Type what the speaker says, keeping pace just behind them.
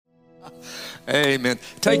Amen.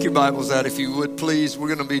 Take your Bibles out if you would, please. We're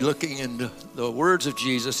going to be looking into the words of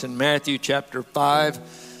Jesus in Matthew chapter 5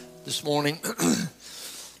 this morning.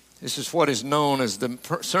 This is what is known as the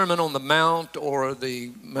Sermon on the Mount or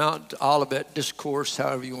the Mount Olivet Discourse,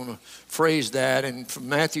 however you want to phrase that. And from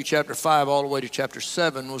Matthew chapter 5 all the way to chapter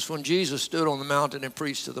 7 was when Jesus stood on the mountain and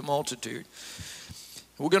preached to the multitude.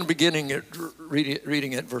 We're going to be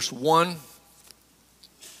reading at verse 1.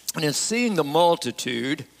 And in seeing the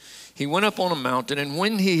multitude, he went up on a mountain, and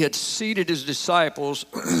when he had seated his disciples,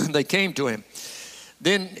 they came to him.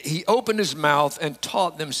 Then he opened his mouth and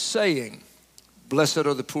taught them, saying, Blessed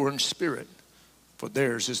are the poor in spirit, for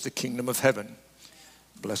theirs is the kingdom of heaven.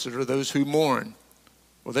 Blessed are those who mourn,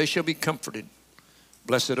 for they shall be comforted.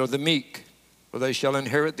 Blessed are the meek, for they shall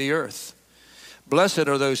inherit the earth. Blessed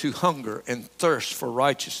are those who hunger and thirst for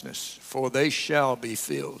righteousness, for they shall be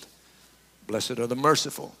filled. Blessed are the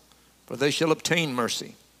merciful, for they shall obtain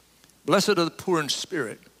mercy. Blessed are the poor in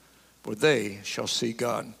spirit, for they shall see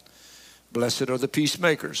God. Blessed are the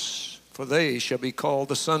peacemakers, for they shall be called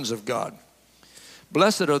the sons of God.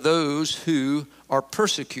 Blessed are those who are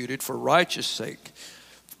persecuted for righteousness'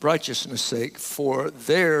 sake, for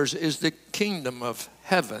theirs is the kingdom of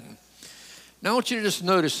heaven. Now I want you to just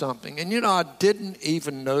notice something. And I didn't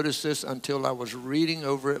even notice this until I was reading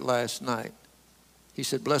over it last night. He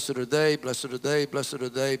said, blessed are they, blessed are they, blessed are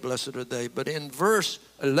they, blessed are they. But in verse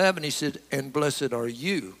 11, he said, and blessed are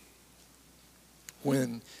you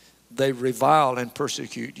when they revile and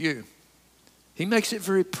persecute you. He makes it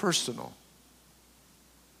very personal.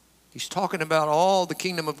 He's talking about all the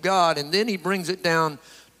kingdom of God, and then he brings it down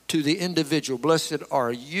to the individual. Blessed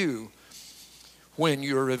are you when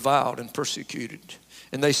you're reviled and persecuted.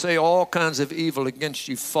 And they say all kinds of evil against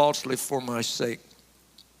you falsely for my sake.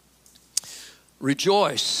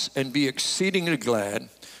 Rejoice and be exceedingly glad,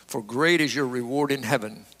 for great is your reward in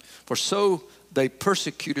heaven. For so they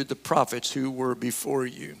persecuted the prophets who were before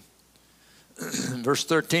you. Verse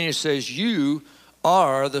 13, it says, you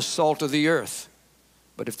are the salt of the earth.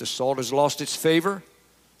 But if the salt has lost its favor,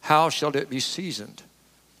 how shall it be seasoned?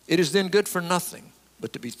 It is then good for nothing,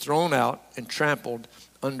 but to be thrown out and trampled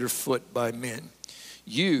underfoot by men.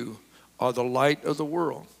 You are the light of the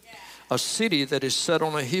world. A city that is set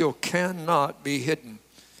on a hill cannot be hidden.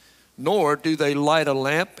 Nor do they light a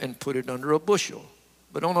lamp and put it under a bushel,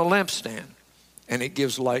 but on a lampstand, and it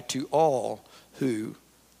gives light to all who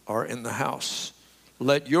are in the house.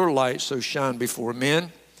 Let your light so shine before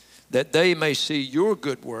men that they may see your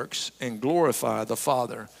good works and glorify the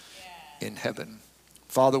Father in heaven.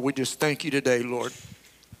 Father, we just thank you today, Lord,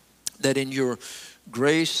 that in your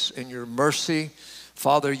grace and your mercy,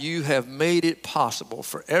 Father, you have made it possible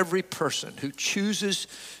for every person who chooses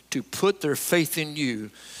to put their faith in you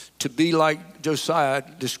to be like Josiah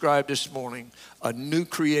described this morning, a new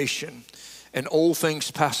creation, and old things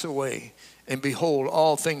pass away. And behold,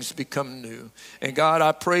 all things become new. And God,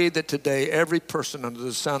 I pray that today every person under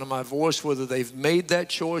the sound of my voice, whether they've made that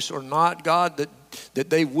choice or not, God, that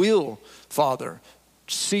they will, Father,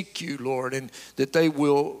 seek you, Lord, and that they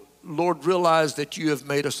will, Lord, realize that you have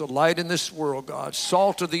made us a light in this world, God,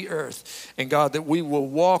 salt of the earth. And God, that we will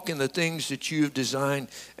walk in the things that you have designed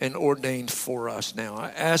and ordained for us now. I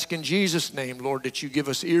ask in Jesus' name, Lord, that you give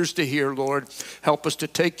us ears to hear, Lord. Help us to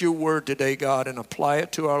take your word today, God, and apply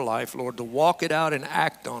it to our life, Lord, to walk it out and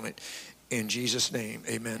act on it. In Jesus' name,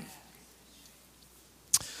 amen.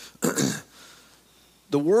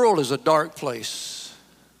 The world is a dark place.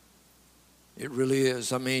 It really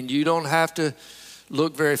is. I mean, you don't have to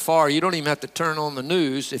look very far. You don't even have to turn on the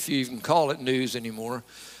news, if you even call it news anymore,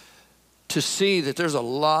 to see that there's a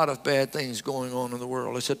lot of bad things going on in the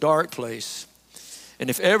world. It's a dark place. And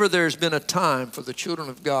if ever there's been a time for the children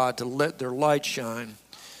of God to let their light shine,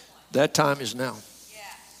 that time is now.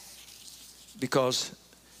 Because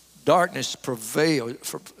darkness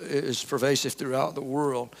is pervasive throughout the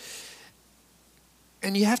world.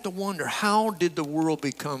 And you have to wonder, how did the world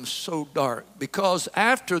become so dark? Because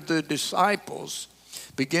after the disciples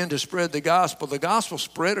began to spread the gospel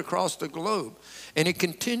spread across the globe, and it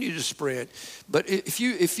continued to spread. But if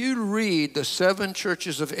you read the 7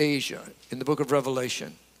 churches of Asia in the book of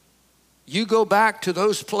Revelation, you go back to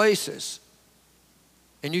those places,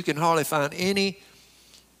 and you can hardly find any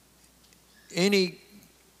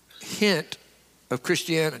hint of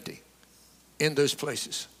Christianity in those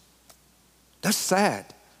places. That's sad.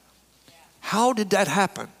 How did that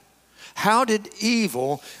happen? How did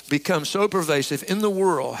evil become so pervasive in the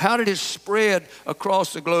world? How did it spread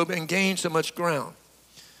across the globe and gain so much ground?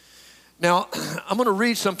 Now, I'm going to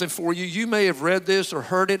read something for you. You may have read this or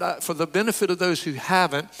heard it. For the benefit of those who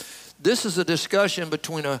haven't, this is a discussion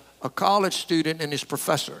between a college student and his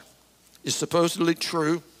professor. is supposedly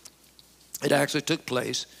true. It actually took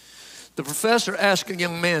place. The professor asked a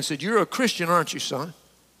young man, said, "You're a Christian, aren't you, son?"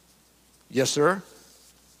 "Yes, sir."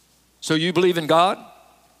 "So you believe in God?"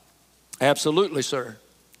 "Absolutely, sir."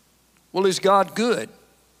 "Well, is God good?"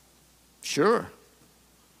 "Sure."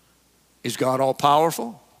 "Is God all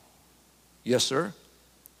powerful?" "Yes, sir."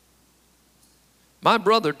 My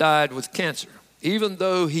brother died with cancer. Even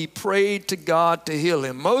though he prayed to God to heal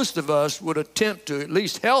him, most of us would attempt to at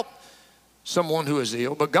least help someone who is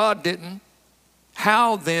ill, but God didn't.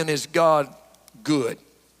 How then is God good?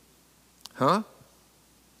 Huh?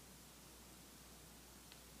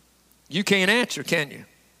 You can't answer, can you?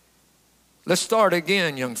 Let's start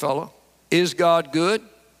again, young fellow. Is God good?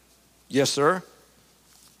 Yes, sir.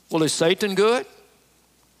 Well, is Satan good?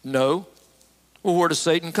 No. Well, where does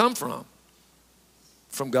Satan come from?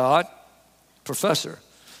 From God. Professor,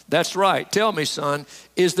 that's right. Tell me, son,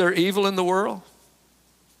 is there evil in the world?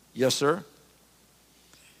 Yes, sir.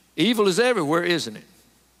 Evil is everywhere, isn't it?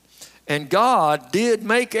 And God did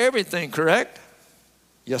make everything, correct?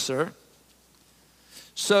 Yes, sir.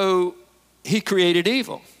 So he created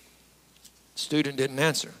evil. Student didn't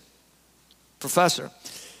answer. Professor,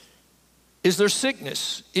 is there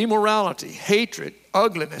sickness, immorality, hatred,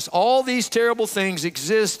 ugliness? All these terrible things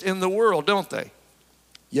exist in the world, don't they?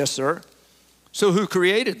 Yes, sir. So who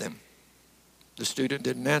created them? The student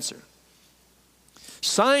didn't answer.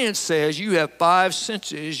 Science says you have 5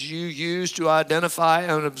 senses you use to identify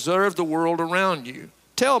and observe the world around you.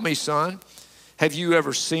 Tell me, son, have you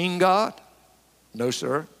ever seen God? No,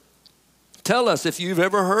 sir. Tell us if you've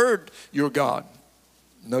ever heard your God.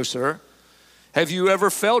 No, sir. Have you ever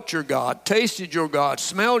felt your God, tasted your God,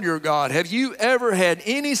 smelled your God? Have you ever had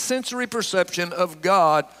any sensory perception of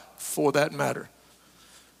God for that matter?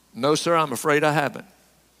 No, sir, I'm afraid I haven't.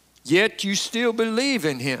 Yet you still believe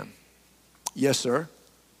in him. Yes, sir.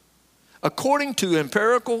 According to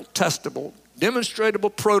empirical, testable, demonstrable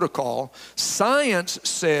protocol, science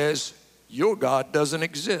says your God doesn't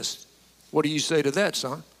exist. What do you say to that,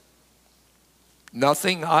 son?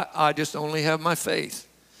 Nothing. I just only have my faith.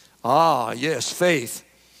 Ah, yes, faith.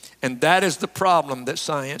 And that is the problem that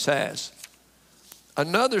science has.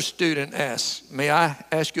 Another student asks, may I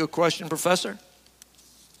ask you a question, professor?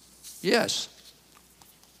 Yes.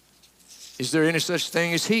 Is there any such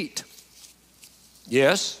thing as heat?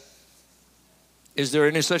 Yes. Is there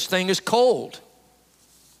any such thing as cold?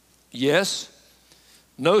 Yes.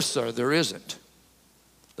 No, sir, there isn't.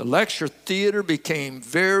 The lecture theater became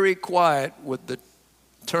very quiet with the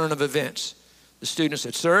turn of events. The student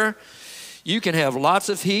said, "Sir, you can have lots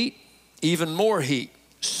of heat, even more heat,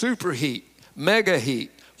 superheat, mega heat,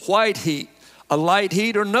 white heat, a light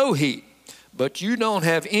heat, or no heat. But you don't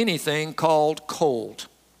have anything called cold.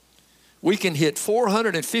 We can hit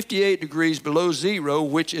 458 degrees below zero,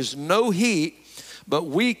 which is no heat, but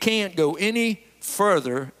we can't go any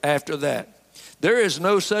further after that. There is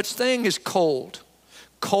no such thing as cold.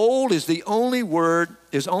 Cold is only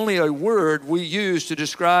a word we use to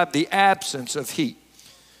describe the absence of heat.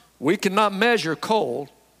 We cannot measure cold.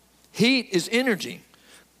 Heat is energy.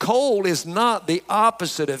 Cold is not the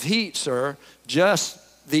opposite of heat, sir, just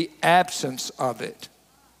the absence of it."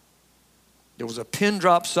 There was a pin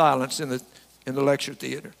drop silence in the lecture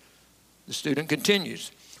theater. The student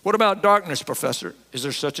continues, "What about darkness, professor? Is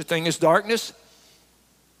there such a thing as darkness?"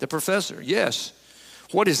 The professor, "Yes.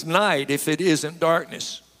 What is night if it isn't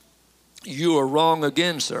darkness?" "You are wrong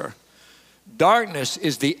again, sir. Darkness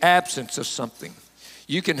is the absence of something.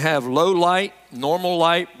 You can have low light, normal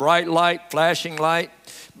light, bright light, flashing light,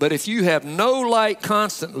 but if you have no light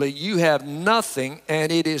constantly, you have nothing,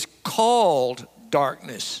 and it is called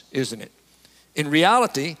darkness, isn't it? In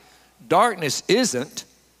reality, darkness isn't.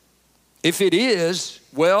 If it is,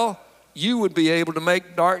 well, you would be able to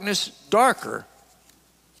make darkness darker,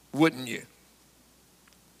 wouldn't you?"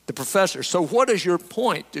 The professor, "So what is your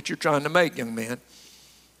point that you're trying to make, young man?"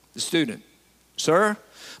 The student, "Sir,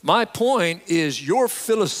 my point is your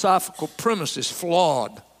philosophical premise is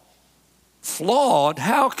flawed." "Flawed?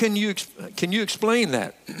 How can you explain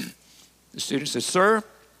that?" The student says, "Sir,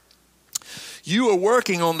 you are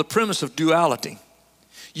working on the premise of duality.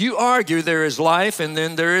 You argue there is life and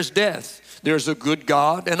then there is death. There's a good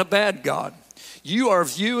God and a bad God. You are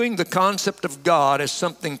viewing the concept of God as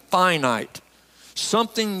something finite,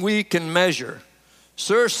 something we can measure.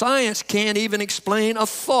 Sir, science can't even explain a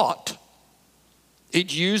thought.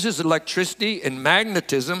 It uses electricity and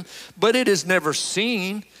magnetism, but it is never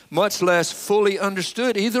seen, much less fully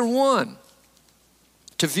understood, either one.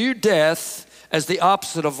 To view death as the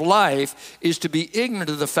opposite of life is to be ignorant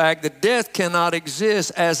of the fact that death cannot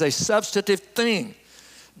exist as a substantive thing.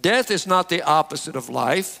 Death is not the opposite of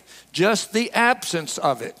life, just the absence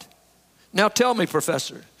of it. Now tell me,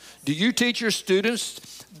 professor, do you teach your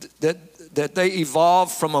students that they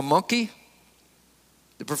evolved from a monkey?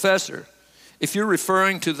 The professor, if you're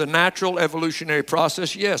referring to the natural evolutionary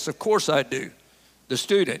process, yes, of course I do. The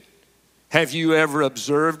student, have you ever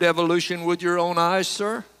observed evolution with your own eyes,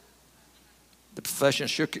 sir? The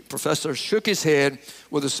professor shook his head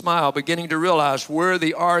with a smile, beginning to realize where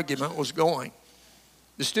the argument was going.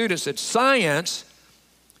 The student said, since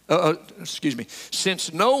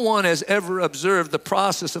no one has ever observed the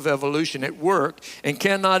process of evolution at work and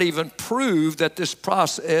cannot even prove that this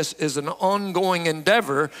process is an ongoing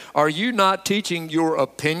endeavor, are you not teaching your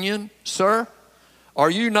opinion, sir? Are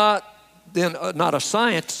you not then not a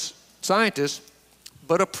scientist,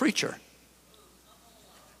 but a preacher?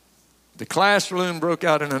 The classroom broke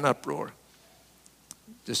out in an uproar.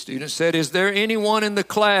 The student said, is there anyone in the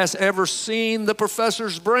class ever seen the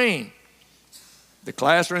professor's brain? The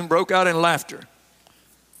classroom broke out in laughter.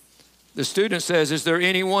 The student says, is there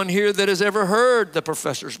anyone here that has ever heard the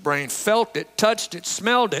professor's brain, felt it, touched it,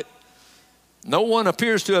 smelled it? No one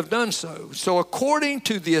appears to have done so. So according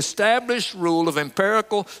to the established rule of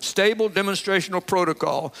empirical, stable demonstrational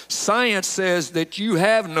protocol, science says that you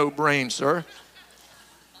have no brain, sir.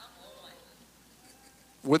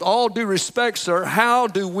 With all due respect, sir, how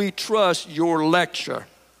do we trust your lecture?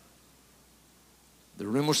 The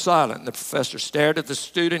room was silent. The professor stared at the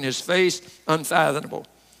student, his face unfathomable.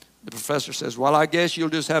 The professor says, well, I guess you'll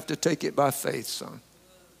just have to take it by faith, son.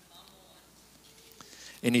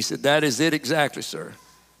 And he said, that is it exactly, sir.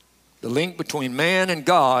 The link between man and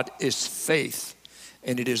God is faith,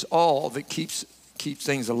 and it is all that keeps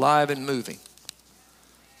things alive and moving.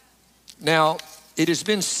 Now, it has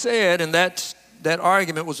been said, and that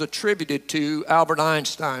argument was attributed to Albert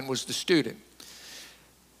Einstein, was the student.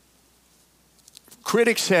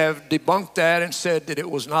 Critics have debunked that and said that it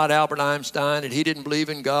was not Albert Einstein, that he didn't believe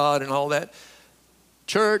in God and all that.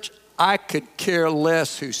 Church, I could care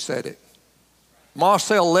less who said it.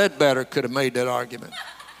 Marcel Ledbetter could have made that argument,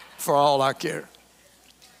 for all I care.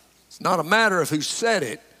 It's not a matter of who said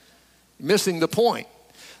it, missing the point.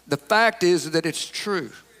 The fact is that it's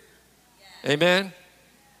true. Amen?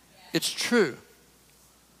 It's true.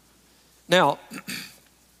 Now,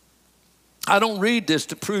 I don't read this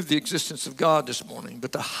to prove the existence of God this morning,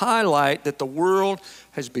 but to highlight that the world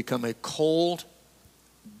has become a cold,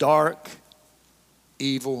 dark,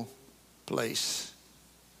 evil place.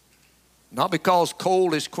 Not because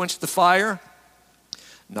cold has quenched the fire,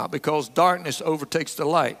 not because darkness overtakes the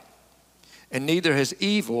light, and neither has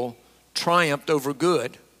evil triumphed over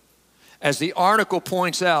good. As the article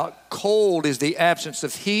points out, cold is the absence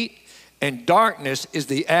of heat, and darkness is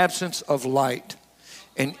the absence of light.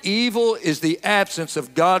 And evil is the absence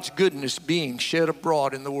of God's goodness being shed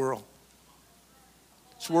abroad in the world.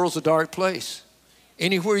 This world's a dark place.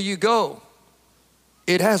 Anywhere you go,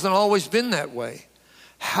 it hasn't always been that way.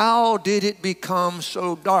 How did it become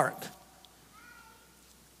so dark?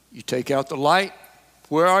 You take out the light.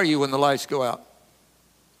 Where are you when the lights go out?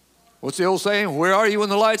 What's the old saying? Where are you when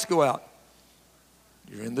the lights go out?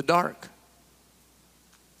 You're in the dark.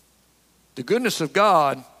 The goodness of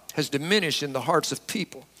God has diminished in the hearts of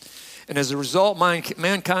people. And as a result,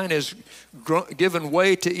 mankind has given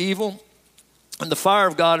way to evil. And the fire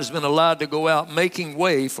of God has been allowed to go out, making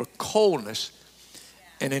way for coldness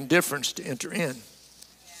and indifference to enter in.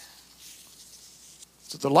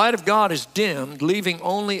 So the light of God is dimmed, leaving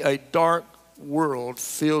only a dark world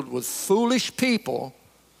filled with foolish people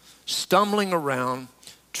stumbling around,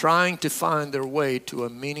 trying to find their way to a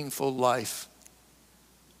meaningful life.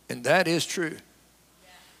 And that is true.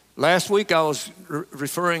 Last week I was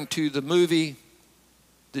referring to the movie,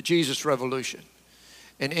 The Jesus Revolution.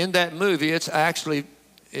 And in that movie, it's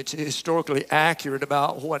historically accurate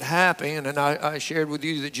about what happened. And I shared with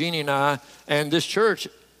you that Jeannie and I, and this church,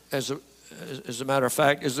 as a matter of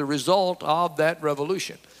fact, is the result of that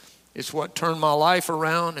revolution. It's what turned my life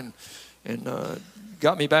around and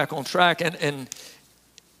got me back on track. And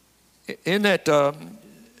in that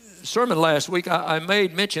sermon last week, I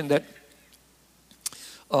made mention that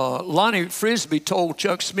Lonnie Frisbee told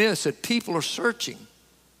Chuck Smith, said, people are searching.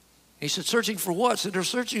 He said, searching for what? He said, they're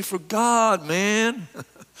searching for God, man.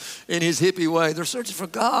 In his hippie way, they're searching for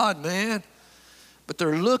God, man. But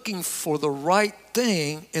they're looking for the right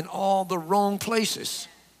thing in all the wrong places.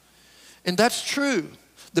 And that's true.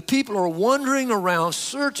 The people are wandering around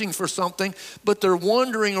searching for something, but they're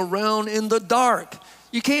wandering around in the dark.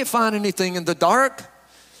 You can't find anything in the dark.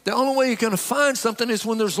 The only way you're going to find something is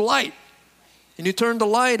when there's light. And you turn the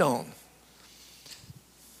light on.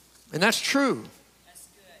 And that's true. That's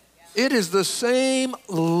good, yeah. It is the same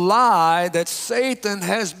lie that Satan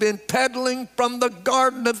has been peddling from the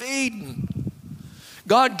Garden of Eden.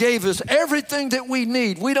 God gave us everything that we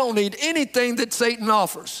need. We don't need anything that Satan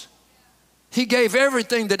offers. He gave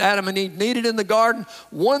everything that Adam and Eve needed in the garden.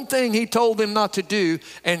 One thing he told them not to do,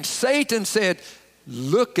 and Satan said,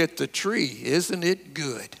 look at the tree, isn't it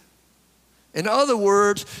good? In other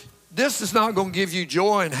words, this is not going to give you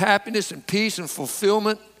joy and happiness and peace and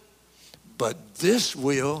fulfillment, but this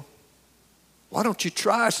will. Why don't you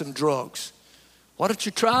try some drugs? Why don't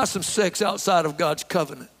you try some sex outside of God's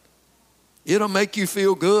covenant? It'll make you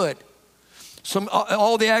feel good.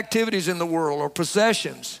 All the activities in the world or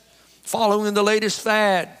possessions, following the latest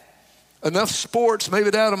fad, enough sports, maybe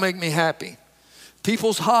that'll make me happy.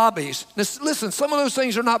 People's hobbies. Listen, some of those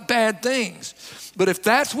things are not bad things, but if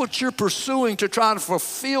that's what you're pursuing to try to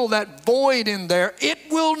fulfill that void in there, it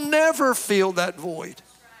will never fill that void.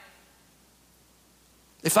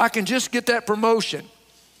 If I can just get that promotion,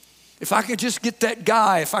 if I could just get that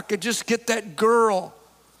guy, if I could just get that girl,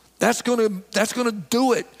 that's gonna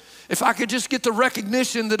do it. If I could just get the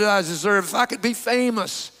recognition that I deserve, if I could be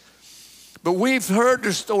famous. But we've heard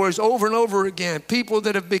the stories over and over again. People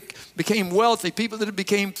that have became wealthy, people that have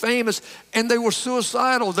became famous, and they were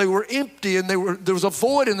suicidal, they were empty, and there was a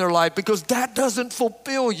void in their life because that doesn't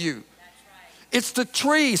fulfill you. That's right. It's the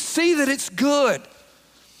tree. See that it's good.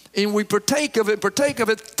 And we partake of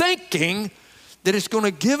it thinking that it's going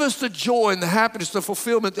to give us the joy and the happiness, the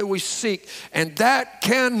fulfillment that we seek. And that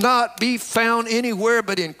cannot be found anywhere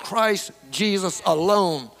but in Christ Jesus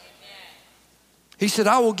alone. He said,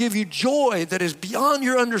 I will give you joy that is beyond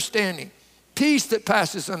your understanding, peace that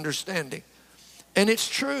passes understanding. And it's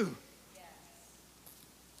true.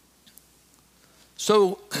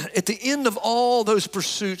 So at the end of all those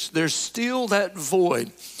pursuits, there's still that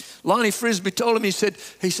void. Lonnie Frisbee told him, he said,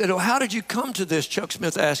 oh, how did you come to this? Chuck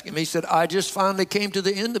Smith asked him. He said, I just finally came to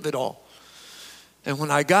the end of it all. And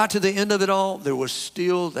when I got to the end of it all, there was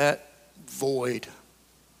still that void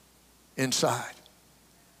inside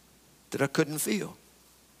that I couldn't feel.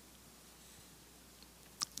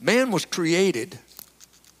 Man was created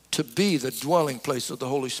to be the dwelling place of the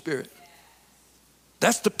Holy Spirit.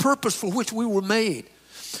 That's the purpose for which we were made.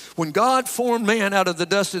 When God formed man out of the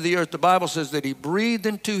dust of the earth, the Bible says that he breathed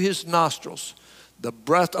into his nostrils the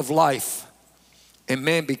breath of life, and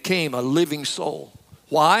man became a living soul.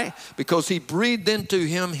 Why? Because he breathed into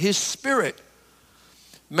him his spirit.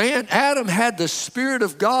 Man, Adam had the Spirit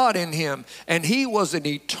of God in him, and he was an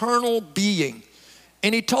eternal being.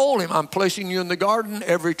 And he told him, I'm placing you in the garden.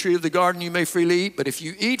 Every tree of the garden you may freely eat, but if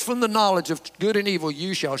you eat from the knowledge of good and evil,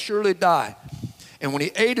 you shall surely die. And when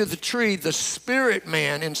he ate of the tree, the spirit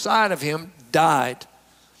man inside of him died.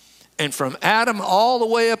 And from Adam all the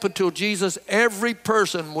way up until Jesus, every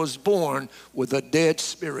person was born with a dead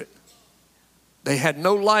spirit. They had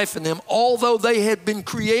no life in them, although they had been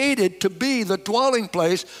created to be the dwelling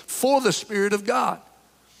place for the Spirit of God.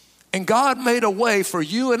 And God made a way for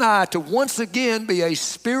you and I to once again be a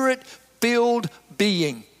spirit-filled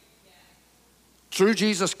being through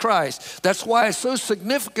Jesus Christ. That's why it's so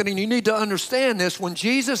significant, and you need to understand this. When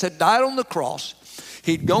Jesus had died on the cross,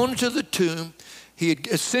 he'd gone to the tomb, he had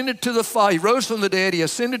ascended to the Father, he rose from the dead, he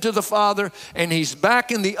ascended to the Father, and he's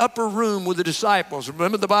back in the upper room with the disciples.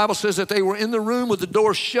 Remember, the Bible says that they were in the room with the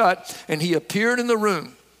door shut, and he appeared in the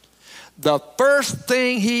room. The first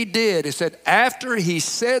thing he did, he said, after he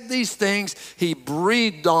said these things, he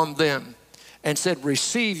breathed on them and said,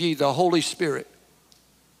 receive ye the Holy Spirit.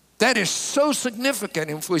 That is so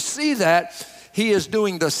significant. And if we see that, he is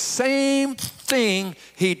doing the same thing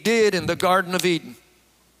he did in the Garden of Eden.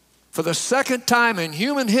 For the second time in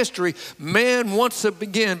human history, man once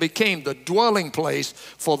again became the dwelling place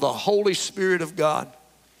for the Holy Spirit of God.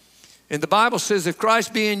 And the Bible says, if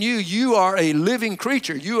Christ be in you, you are a living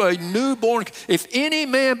creature. You are a newborn. If any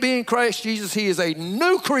man be in Christ Jesus, he is a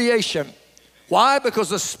new creation. Why? Because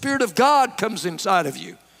the Spirit of God comes inside of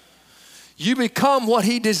you. You become what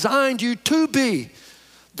he designed you to be,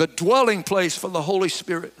 the dwelling place for the Holy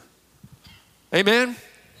Spirit. Amen?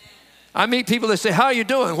 I meet people that say, how are you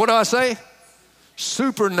doing? What do I say?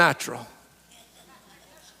 Supernatural.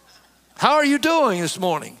 How are you doing this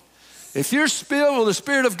morning? If you're filled with the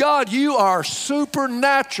Spirit of God, you are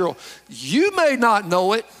supernatural. You may not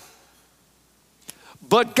know it,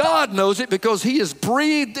 but God knows it because he has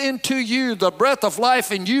breathed into you the breath of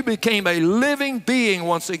life and you became a living being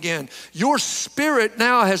once again. Your spirit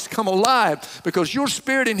now has come alive because your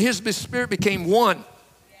spirit and his spirit became one.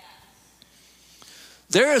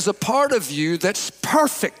 There is a part of you that's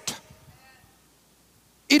perfect.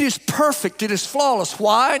 It is perfect. It is flawless.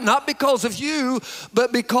 Why? Not because of you,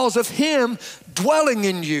 but because of Him dwelling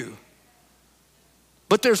in you.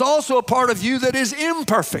 But there's also a part of you that is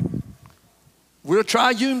imperfect. We're a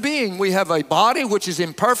triune being. We have a body which is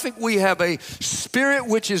imperfect. We have a spirit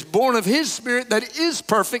which is born of His Spirit that is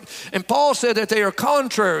perfect. And Paul said that they are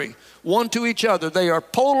contrary one to each other. They are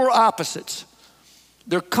polar opposites.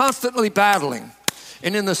 They're constantly battling.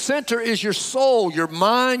 And in the center is your soul, your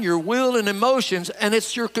mind, your will, and emotions. And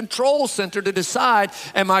it's your control center to decide,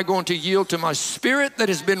 am I going to yield to my spirit that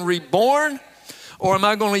has been reborn? Or am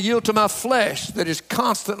I going to yield to my flesh that is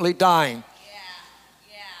constantly dying?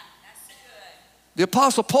 The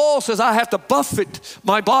Apostle Paul says, I have to buffet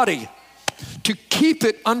my body to keep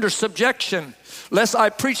it under subjection, lest I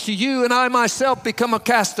preach to you and I myself become a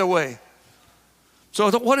castaway.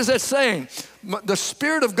 So what is that saying? The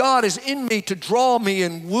Spirit of God is in me to draw me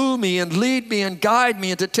and woo me and lead me and guide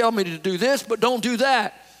me and to tell me to do this, but don't do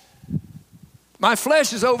that. My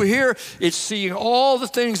flesh is over here. It's seeing all the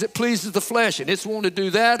things that pleases the flesh, and it's wanting to do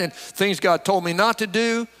that and things God told me not to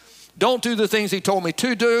do. Don't do the things He told me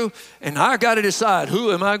to do, and I got to decide,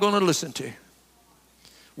 who am I going to listen to?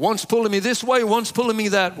 One's pulling me this way, one's pulling me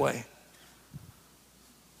that way.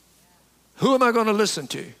 Who am I going to listen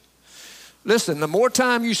to? Listen, the more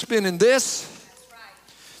time you spend in this,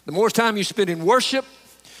 the more time you spend in worship,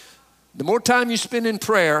 the more time you spend in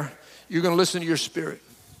prayer, you're going to listen to your spirit.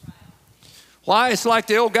 Why? It's like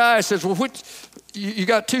the old guy says, well, you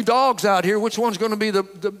got two dogs out here, which one's going to be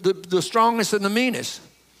the strongest and the meanest?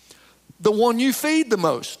 The one you feed the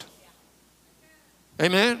most.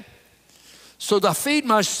 Amen? So if I feed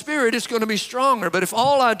my spirit, it's going to be stronger. But if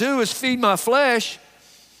all I do is feed my flesh,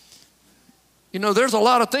 you know, there's a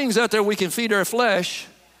lot of things out there we can feed our flesh.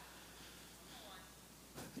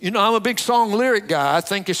 You know, I'm a big song lyric guy. I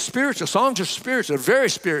think it's spiritual. Songs are spiritual. They're very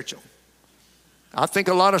spiritual. I think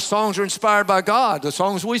a lot of songs are inspired by God. The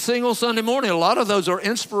songs we sing on Sunday morning, a lot of those are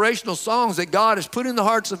inspirational songs that God has put in the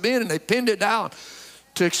hearts of men and they pinned it down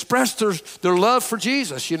to express their love for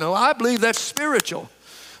Jesus. You know, I believe that's spiritual.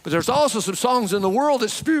 But there's also some songs in the world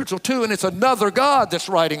that's spiritual too, and it's another God that's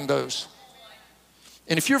writing those.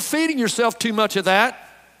 And if you're feeding yourself too much of that,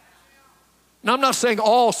 now I'm not saying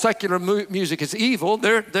all secular music is evil.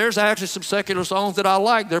 There's actually some secular songs that I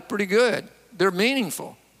like. They're pretty good. They're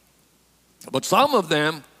meaningful. But some of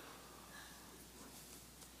them,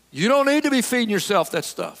 you don't need to be feeding yourself that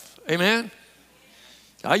stuff. Amen?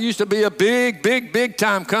 I used to be a big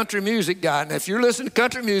time country music guy. And if you're listening to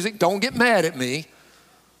country music, don't get mad at me.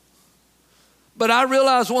 But I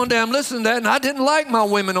realized one day I'm listening to that and I didn't like my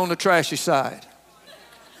women on the trashy side.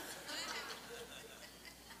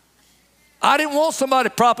 I didn't want somebody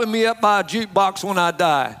propping me up by a jukebox when I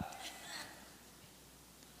die.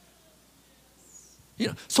 You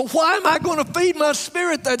know, so why am I going to feed my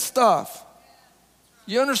spirit that stuff?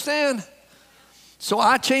 You understand? So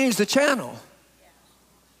I changed the channel.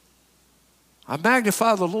 I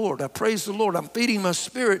magnify the Lord. I praise the Lord. I'm feeding my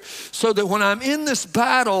spirit so that when I'm in this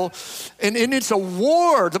battle, and it's a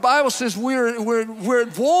war. The Bible says we're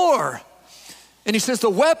at war. And He says the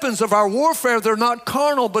weapons of our warfare, they're not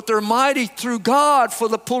carnal, but they're mighty through God for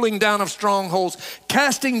the pulling down of strongholds,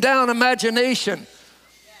 casting down imagination,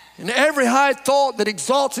 and every high thought that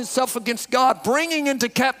exalts itself against God, bringing into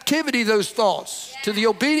captivity those thoughts to the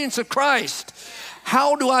obedience of Christ.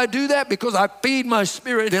 How do I do that? Because I feed my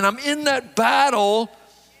spirit and I'm in that battle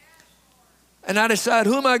and I decide,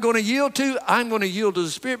 who am I going to yield to? I'm going to yield to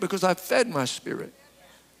the Spirit because I fed my spirit.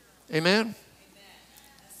 Amen?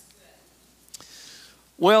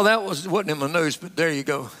 Well, that wasn't in my notes, but there you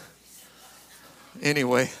go.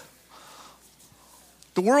 Anyway,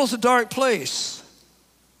 the world's a dark place.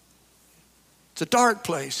 It's a dark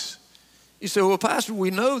place. You say, well, Pastor,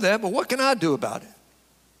 we know that, but what can I do about it?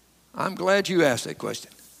 I'm glad you asked that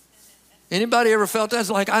question. Anybody ever felt that? It's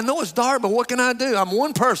like, I know it's dark, but what can I do? I'm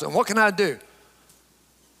one person. What can I do?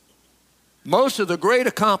 Most of the great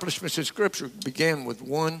accomplishments in Scripture began with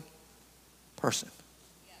one person.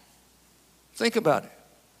 Think about it.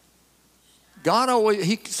 God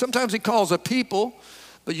always, sometimes He calls a people,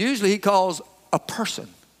 but usually He calls a person,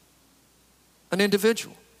 an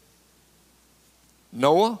individual.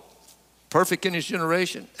 Noah, perfect in his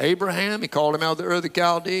generation. Abraham, He called him out of the Ur of the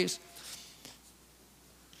Chaldees.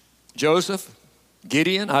 Joseph,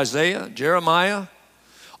 Gideon, Isaiah, Jeremiah.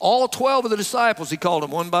 All 12 of the disciples, He called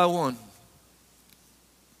them one by one.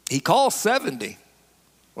 He called 70,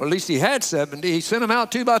 or at least He had 70. He sent them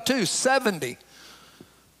out 2 by 2, 70.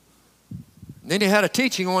 And then He had a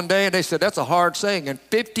teaching one day and they said, that's a hard saying. And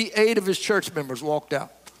 58 of His church members walked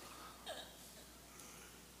out.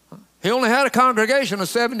 He only had a congregation of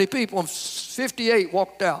 70 people. 58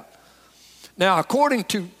 walked out. Now, according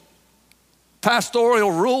to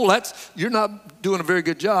pastoral rule, you're not doing a very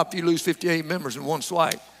good job if you lose 58 members in one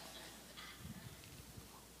swipe.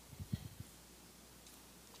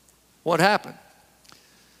 What happened?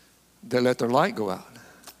 They let their light go out.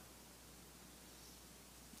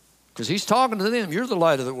 Because he's talking to them. You're the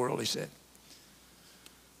light of the world, he said.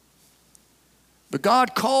 But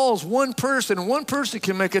God calls one person, and one person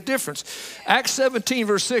can make a difference. Acts 17,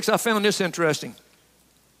 verse 6, I found this interesting.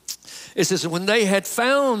 It says, when they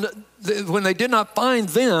did not find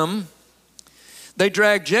them, they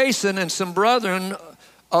dragged Jason and some brethren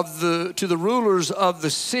to the rulers of the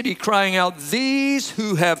city, crying out, these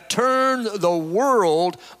who have turned the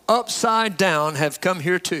world upside down have come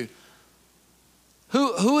here too.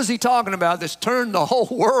 Who is he talking about that's turned the whole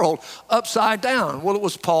world upside down? Well, it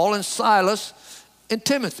was Paul and Silas and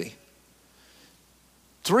Timothy.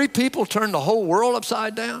 3 people turned the whole world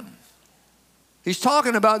upside down. He's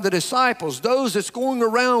talking about the disciples, those that's going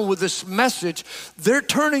around with this message. They're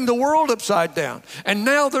turning the world upside down. And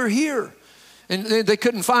now they're here. And they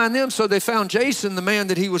couldn't find them, so they found Jason, the man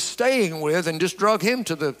that he was staying with, and just drug him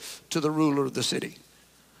to the ruler of the city.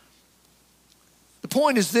 The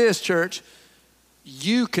point is this, church.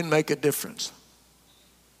 You can make a difference.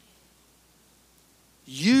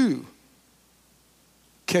 You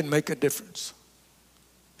can make a difference.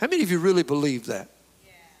 How many of you really believe that?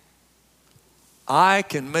 I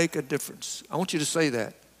can make a difference. I want you to say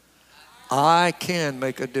that. I can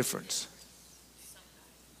make a difference.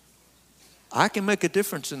 I can make a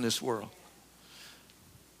difference in this world.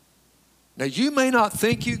 Now, you may not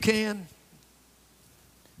think you can,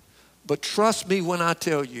 but trust me when I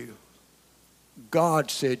tell you, God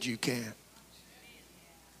said you can.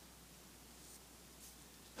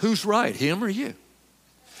 Who's right, him or you?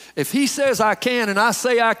 If he says I can and I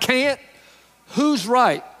say I can't, who's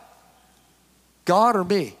right? God or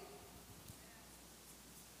me?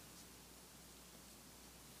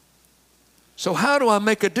 So how do I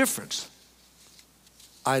make a difference?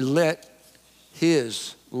 I let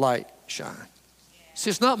his light shine. See,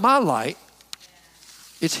 it's not my light.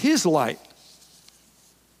 It's his light.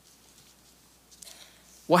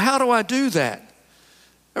 Well, how do I do that?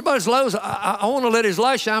 Everybody's lows. I want to let his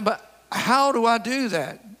light shine, but how do I do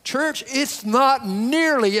that? Church, it's not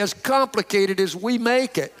nearly as complicated as we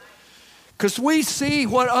make it. Because we see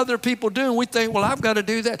what other people do and we think, well, I've got to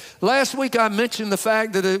do that. Last week I mentioned the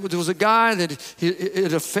fact that there was a guy that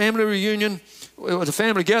at a family reunion, it was a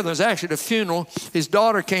family gathering, it was actually at a funeral. His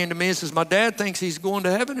daughter came to me and says, my dad thinks he's going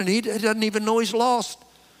to heaven and he doesn't even know he's lost.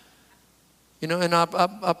 You know, and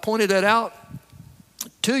I pointed that out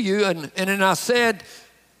to you. And then I said,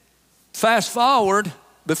 fast forward,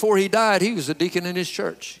 before he died, he was a deacon in his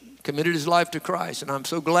church, committed his life to Christ. And I'm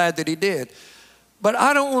so glad that he did. But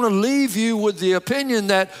I don't want to leave you with the opinion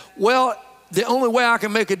that, well, the only way I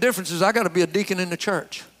can make a difference is I got to be a deacon in the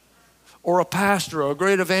church or a pastor or a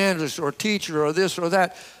great evangelist or a teacher or this or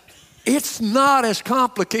that. It's not as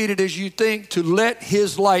complicated as you think to let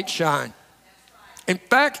his light shine. In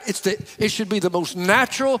fact, it should be the most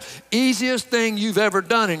natural, easiest thing you've ever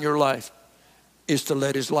done in your life is to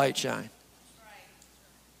let his light shine.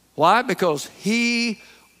 Why? Because he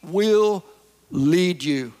will lead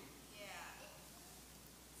you.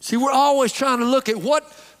 See, we're always trying to look at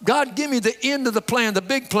what, God, give me the end of the plan, the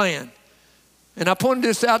big plan. And I pointed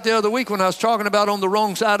this out the other week when I was talking about on the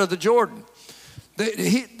wrong side of the Jordan.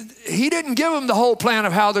 He didn't give them the whole plan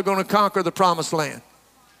of how they're going to conquer the promised land.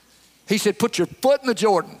 He said, put your foot in the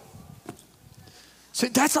Jordan. See,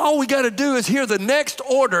 that's all we got to do is hear the next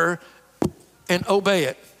order and obey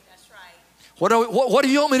it. That's right. What do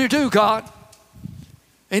you want me to do, God?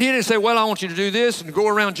 And he didn't say, well, I want you to do this and go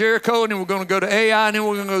around Jericho and then we're going to go to Ai and then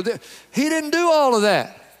we're going to go there. He didn't do all of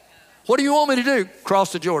that. What do you want me to do?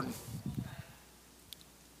 Cross the Jordan.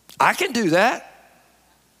 I can do that.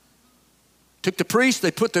 Took the priests,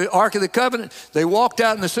 they put the Ark of the Covenant, they walked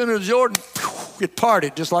out in the center of the Jordan, it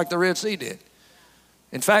parted just like the Red Sea did.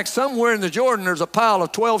 In fact, somewhere in the Jordan, there's a pile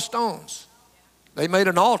of 12 stones. They made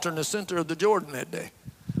an altar in the center of the Jordan that day.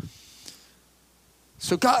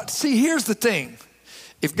 So God, see, here's the thing.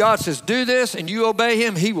 If God says, do this and you obey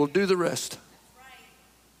him, he will do the rest.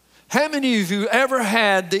 How many of you ever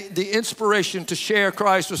had the inspiration to share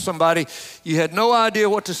Christ with somebody? You had no idea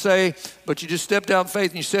what to say, but you just stepped out in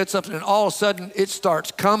faith and you said something and all of a sudden it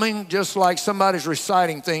starts coming just like somebody's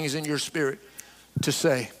reciting things in your spirit to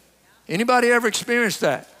say. Anybody ever experienced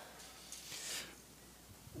that?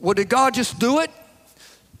 Well, did God just do it?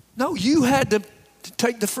 No, you had to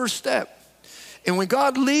take the first step. And when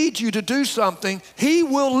God leads you to do something, he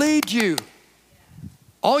will lead you.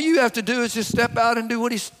 All you have to do is just step out and do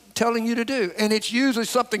what he telling you to do. And it's usually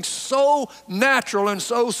something so natural and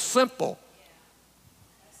so simple.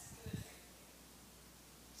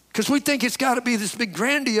 Because we think it's got to be this big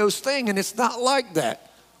grandiose thing, and it's not like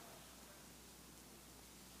that.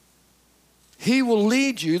 He will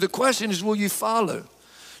lead you. The question is, will you follow?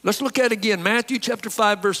 Let's look at it again. Matthew chapter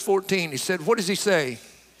 5, verse 14. He said, what does he say?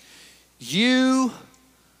 You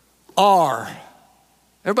are.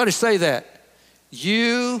 Everybody say that.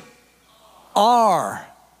 You are.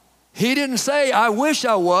 He didn't say, I wish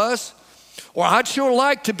I was, or I'd sure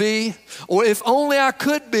like to be, or if only I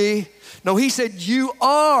could be. No, he said, you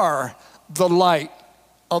are the light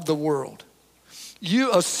of the world.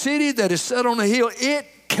 You, a city that is set on a hill, it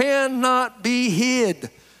cannot be hid.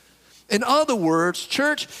 In other words,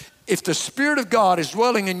 church, if the Spirit of God is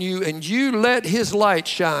dwelling in you and you let his light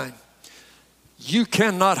shine, you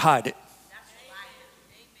cannot hide it.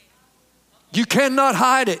 You cannot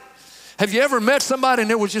hide it. Have you ever met somebody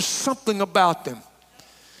and there was just something about them?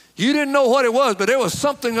 You didn't know what it was, but there was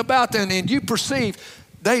something about them, and you perceived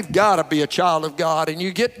they've got to be a child of God. And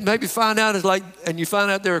you get maybe find out and you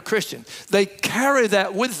find out they're a Christian. They carry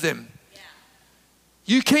that with them.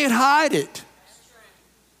 You can't hide it.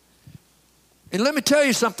 And let me tell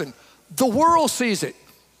you something. The world sees it.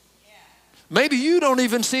 Maybe you don't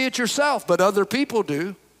even see it yourself, but other people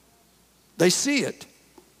do. They see it.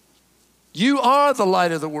 You are the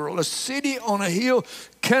light of the world. A city on a hill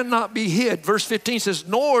cannot be hid. Verse 15 says,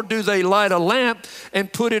 nor do they light a lamp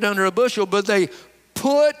and put it under a bushel, but they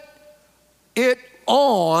put it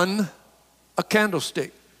on a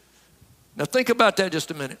candlestick. Now think about that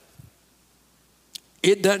just a minute.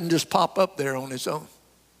 It doesn't just pop up there on its own.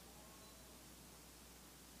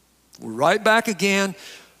 We're right back again.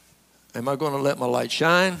 Am I going to let my light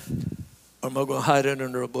shine, or am I going to hide it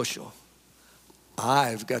under a bushel?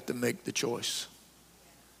 I've got to make the choice,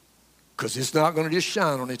 because it's not going to just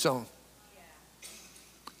shine on its own.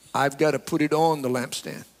 I've got to put it on the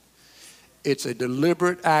lampstand. It's a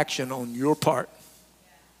deliberate action on your part.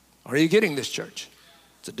 Are you getting this, church?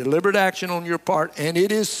 It's a deliberate action on your part, and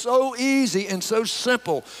it is so easy and so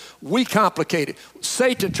simple. We complicate it.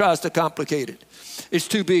 Satan tries to complicate it. It's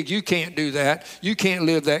too big. You can't do that. You can't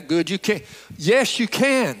live that good. You can't. Yes, you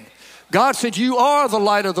can. God said you are the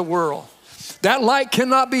light of the world. That light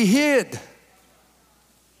cannot be hid.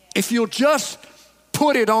 If you'll just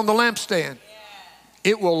put it on the lampstand,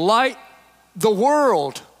 it will light the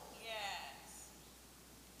world.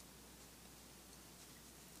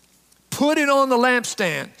 Put it on the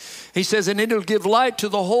lampstand. He says, and it'll give light to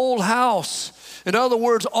the whole house. In other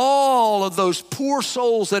words, all of those poor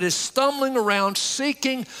souls that is stumbling around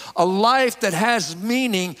seeking a life that has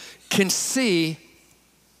meaning can see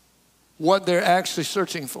what they're actually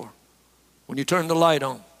searching for when you turn the light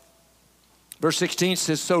on. Verse 16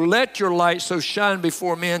 says, so let your light so shine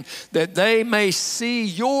before men that they may see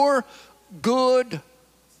your good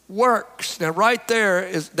works. Now right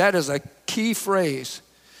there, that is a key phrase.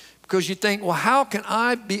 Because you think, well, how can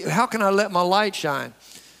I let my light shine?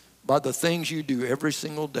 By the things you do every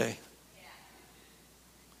single day.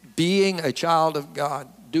 Being a child of God,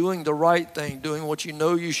 doing the right thing, doing what you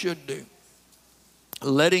know you should do.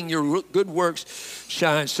 Letting your good works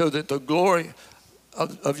shine so that the glory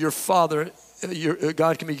of your Father,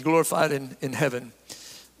 God can be glorified in heaven.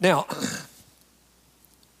 Now,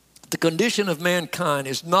 the condition of mankind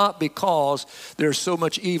is not because there's so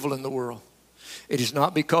much evil in the world. It is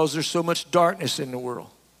not because there's so much darkness in the world.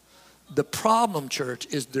 The problem, church,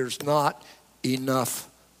 is there's not enough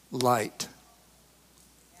light.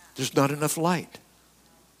 There's not enough light.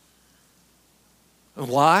 And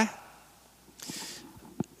why?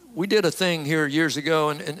 We did a thing here years ago,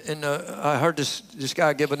 and I heard this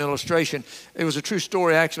guy give an illustration. It was a true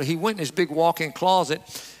story, actually. He went in his big walk-in closet,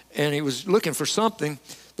 and he was looking for something.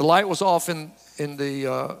 The light was off in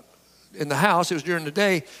the house. It was during the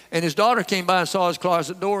day, and his daughter came by and saw his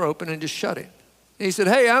closet door open and just shut it. And he said,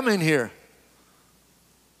 hey, I'm in here.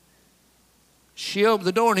 She opened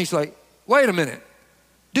the door, and he's like, wait a minute.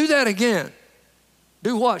 Do that again.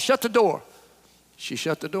 Do what? Shut the door. She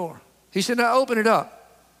shut the door. He said, now open it up.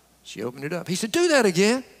 She opened it up. He said, do that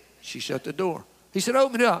again. She shut the door. He said,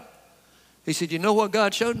 open it up. He said, you know what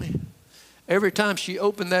God showed me? Every time she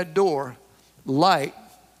opened that door, light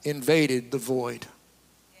invaded the void.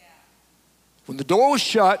 When the door was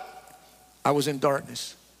shut, I was in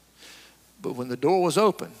darkness. But when the door was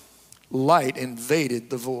open, light invaded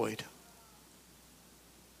the void.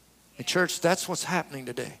 And church, that's what's happening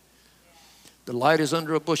today. The light is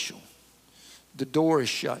under a bushel. The door is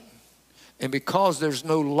shut. And because there's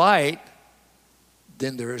no light,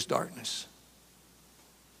 then there is darkness.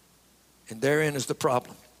 And therein is the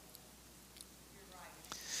problem.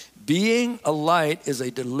 Being a light is a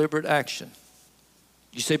deliberate action.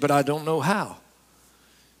 You say, but I don't know how.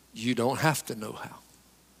 You don't have to know how.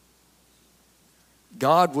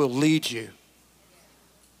 God will lead you.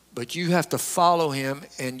 But you have to follow him,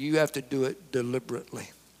 and you have to do it deliberately.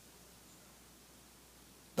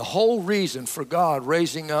 The whole reason for God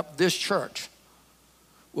raising up this church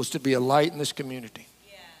was to be a light in this community.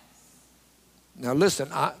 Yes. Now listen,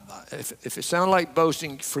 if it sounds like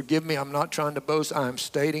boasting, forgive me. I'm not trying to boast. I am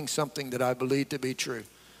stating something that I believe to be true.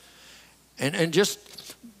 And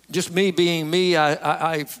just me being me,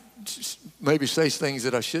 I maybe say things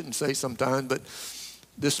that I shouldn't say sometimes, but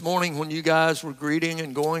this morning when you guys were greeting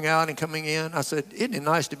and going out and coming in, I said, isn't it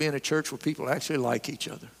nice to be in a church where people actually like each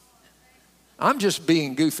other? I'm just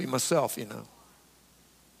being goofy myself, you know.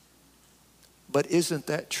 But isn't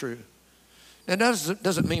that true? And that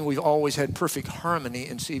doesn't mean we've always had perfect harmony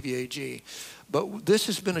in CVAG. But this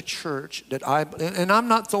has been a church that and I'm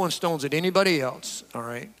not throwing stones at anybody else, all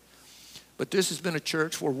right? But this has been a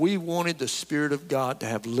church where we wanted the Spirit of God to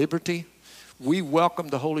have liberty. We welcome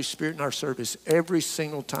the Holy Spirit in our service every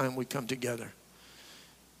single time we come together.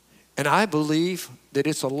 And I believe that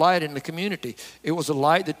it's a light in the community. It was a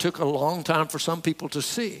light that took a long time for some people to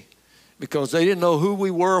see because they didn't know who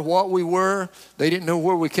we were, what we were. They didn't know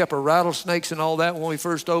where we kept our rattlesnakes and all that when we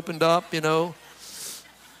first opened up, you know.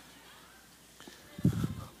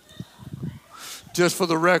 Just for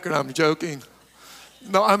the record, I'm joking.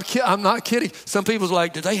 No, I'm not kidding. Some people's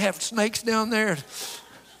like, do they have snakes down there?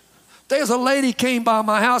 There's a lady came by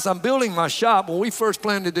my house. I'm building my shop when we first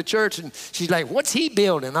planted the church, and she's like, what's he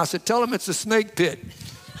building? I said, tell him it's a snake pit.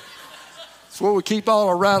 It's where we keep all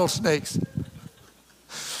our rattlesnakes.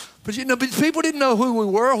 But you know, but people didn't know who we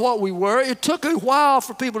were, what we were. It took a while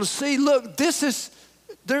for people to see, look,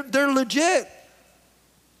 they're legit.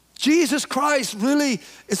 Jesus Christ really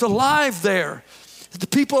is alive there. The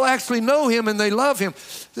people actually know him and they love him.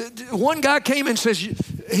 One guy came and says,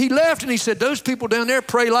 he left and he said, those people down there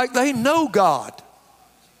pray like they know God.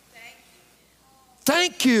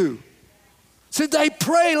 Thank you. Said they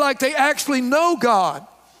pray like they actually know God.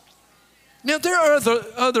 Now there are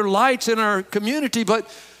other lights in our community, but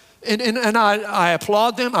and I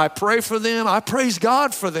applaud them. I pray for them. I praise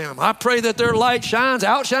God for them. I pray that their light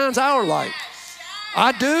outshines our light.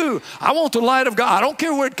 I do. I want the light of God. I don't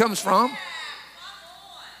care where it comes from.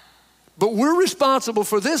 But we're responsible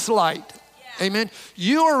for this light. Yeah. Amen.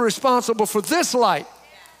 You are responsible for this light.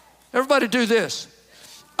 Yeah. Everybody do this.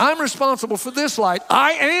 I'm responsible for this light.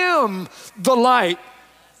 I am the light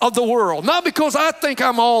of the world. Not because I think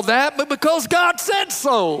I'm all that, but because God said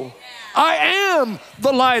so. Yeah. I am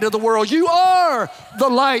the light of the world. You are the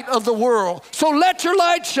light of the world. So let your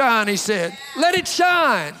light shine, he said. Yeah. Let it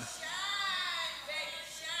shine.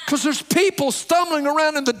 Because there's people stumbling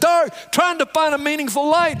around in the dark trying to find a meaningful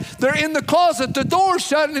light. They're in the closet, the door's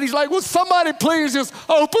shut, and he's like, will somebody please just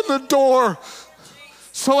open the door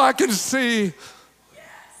so I can see?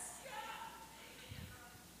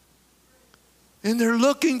 And they're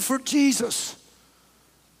looking for Jesus.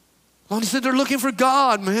 Lonnie said they're looking for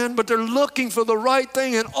God, man, but they're looking for the right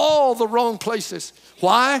thing in all the wrong places.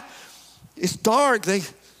 Why? It's dark. And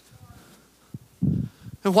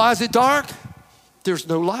why is it dark? There's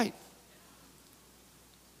no light.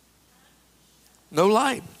 No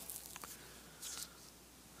light.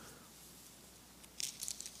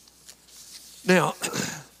 Now,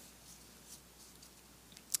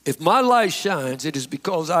 if my light shines, it is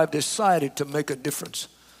because I've decided to make a difference.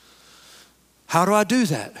 How do I do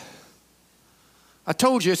that? I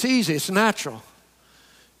told you it's easy, it's natural.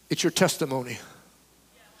 It's your testimony.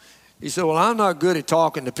 You said, well, I'm not good at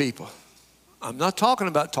talking to people. I'm not talking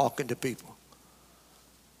about talking to people.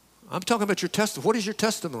 I'm talking about your testimony. What is your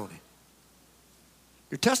testimony?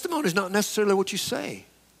 Your testimony is not necessarily what you say.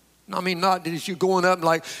 I mean, not that you going up and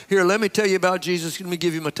like, here, let me tell you about Jesus. Let me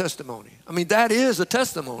give you my testimony. I mean, that is a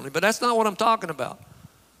testimony, but that's not what I'm talking about.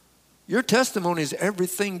 Your testimony is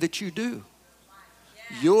everything that you do.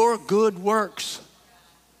 Your good works.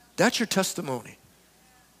 That's your testimony.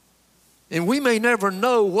 And we may never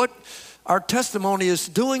know what our testimony is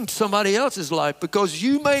doing to somebody else's life because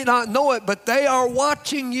you may not know it, but they are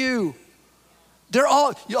watching you. They're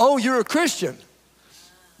all, oh, you're a Christian.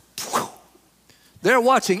 They're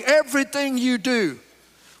watching everything you do.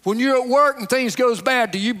 When you're at work and things goes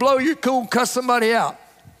bad, do you blow your cool and cuss somebody out?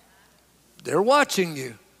 They're watching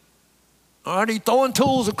you. All right, are you throwing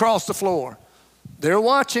tools across the floor? They're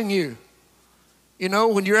watching you. You know,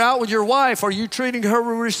 when you're out with your wife, are you treating her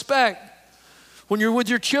with respect? When you're with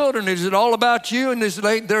your children, is it all about you and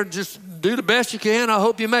they're just do the best you can? I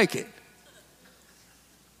hope you make it.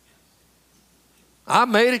 I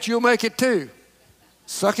made it, you'll make it too.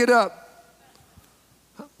 Suck it up.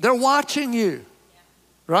 They're watching you,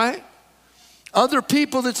 right? Other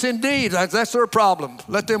people that's in need, that's their problem.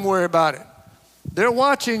 Let them worry about it. They're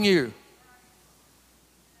watching you.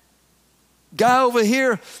 Guy over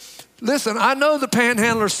here, listen, I know the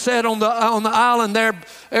panhandlers sat on the island there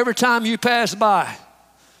every time you pass by,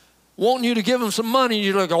 wanting you to give them some money.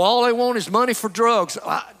 You look, all they want is money for drugs.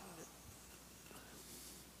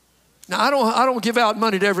 Now, I don't give out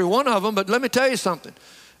money to every one of them, but let me tell you something.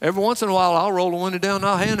 Every once in a while, I'll roll the window down and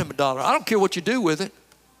I'll hand them $1. I don't care what you do with it.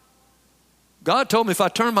 God told me if I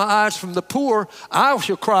turn my eyes from the poor, I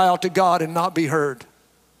shall cry out to God and not be heard.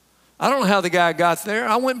 I don't know how the guy got there.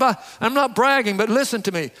 I went by. I'm not bragging, but listen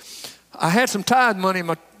to me. I had some tithe money in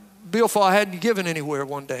my billfold I hadn't given anywhere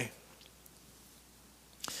one day.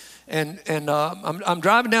 And I'm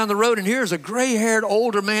driving down the road, and here's a gray-haired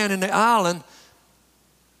older man in the island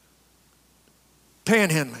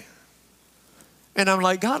panhandling. And I'm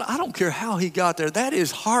like, God, I don't care how he got there. That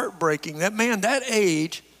is heartbreaking. That man, that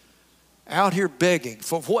age, out here begging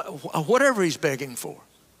for whatever he's begging for.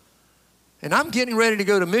 And I'm getting ready to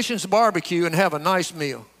go to Missions Barbecue and have a nice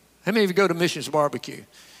meal. How many of you go to Missions Barbecue?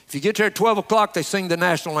 If you get there at 12 o'clock, they sing the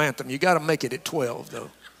national anthem. You got to make it at 12,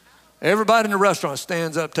 though. Everybody in the restaurant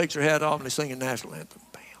stands up, takes their hat off, and they sing a national anthem.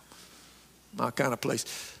 Bam. My kind of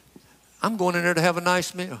place. I'm going in there to have a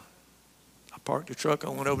nice meal. I parked the truck. I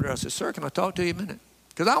went over there. I said, sir, can I talk to you a minute?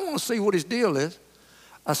 Because I want to see what his deal is.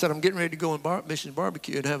 I said, I'm getting ready to go in Missions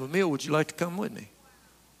Barbecue and have a meal. Would you like to come with me?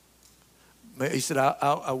 He said,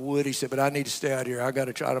 I would. He said, but I need to stay out here. I got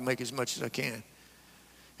to try to make as much as I can.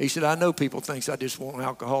 He said, I know people think I just want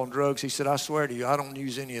alcohol and drugs. He said, I swear to you, I don't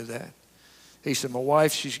use any of that. He said, my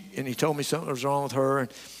wife, and he told me something was wrong with her.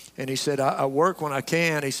 And he said, I work when I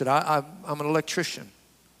can. He said, I'm an electrician.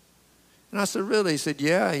 And I said, really? He said,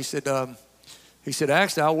 yeah. He said,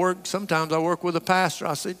 actually, sometimes I work with a pastor.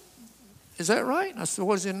 I said, is that right? I said,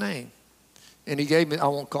 what's his name? And he gave me, I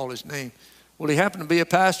won't call his name. Well, he happened to be a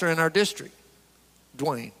pastor in our district,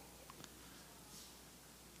 Dwayne.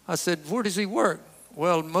 I said, where does he work?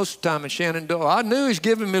 Well, most of the time in Shenandoah. I knew he's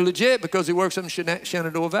giving me legit because he works up in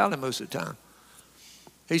Shenandoah Valley most of the time.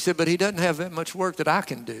 He said, but he doesn't have that much work that I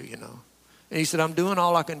can do, you know. And he said, I'm doing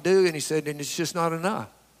all I can do. And he said, and it's just not enough.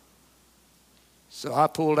 So I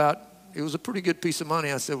pulled out, it was a pretty good piece of money.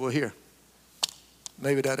 I said, well, here,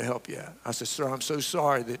 maybe that'll help you out. I said, sir, I'm so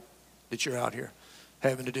sorry that you're out here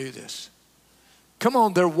having to do this. Come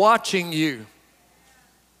on, they're watching you.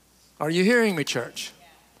 Are you hearing me, church?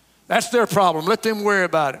 That's their problem. Let them worry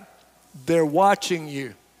about it. They're watching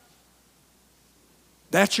you.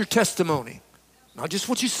 That's your testimony. Not just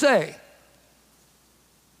what you say.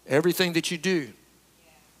 Everything that you do.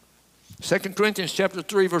 2 Corinthians chapter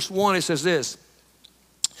 3, verse 1, it says this.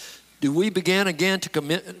 Do we begin again to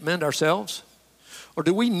commend ourselves? Or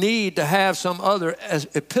do we need to have some other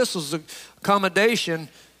epistles of commendation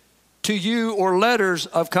to you or letters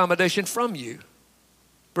of commendation from you?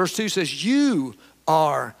 Verse 2 says, you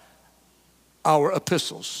are our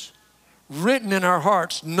epistles, written in our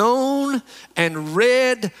hearts, known and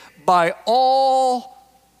read by all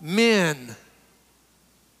men.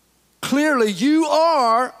 Clearly, you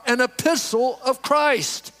are an epistle of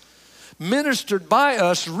Christ, ministered by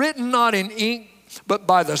us, written not in ink, but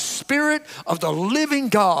by the Spirit of the living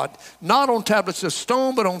God, not on tablets of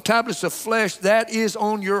stone, but on tablets of flesh, that is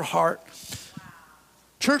on your heart.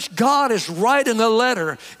 Church, God is writing a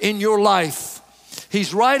letter in your life.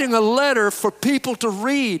 He's writing a letter for people to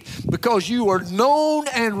read because you are known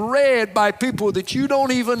and read by people that you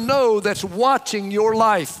don't even know that's watching your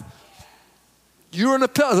life. You're an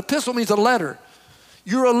epistle. Epistle means a letter.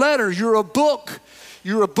 You're a letter. You're a book.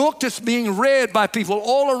 You're a book that's being read by people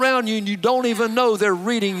all around you and you don't even know they're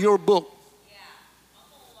reading your book.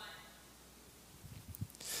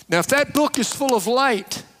 Now, if that book is full of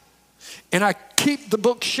light and I keep the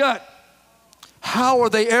book shut, how are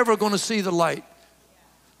they ever going to see the light?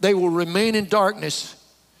 They will remain in darkness.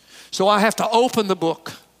 So I have to open the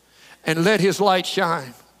book and let his light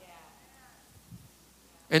shine.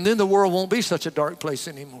 And then the world won't be such a dark place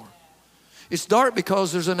anymore. It's dark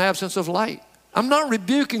because there's an absence of light. I'm not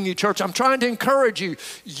rebuking you, church. I'm trying to encourage you.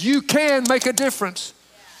 You can make a difference.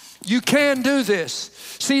 You can do this.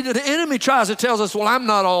 See, the enemy tries to tell us, well, I'm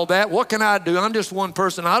not all that. What can I do? I'm just one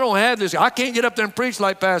person. I don't have this. I can't get up there and preach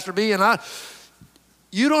like Pastor B. You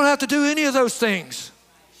don't have to do any of those things.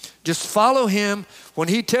 Just follow him. When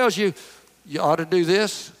he tells you, you ought to do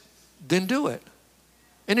this, then do it.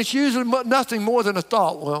 And it's usually nothing more than a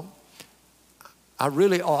thought. Well, I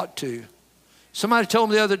really ought to. Somebody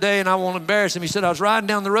told me the other day, and I won't embarrass him. He said, I was riding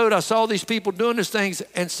down the road. I saw these people doing these things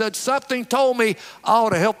and said, something told me I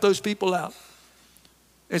ought to help those people out.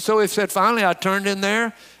 And so it said, finally, I turned in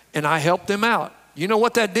there and I helped them out. You know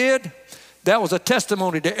what that did? That was a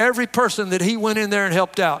testimony to every person that he went in there and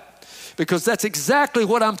helped out, because that's exactly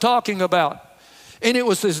what I'm talking about. And it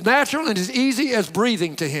was as natural and as easy as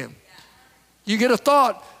breathing to him. You get a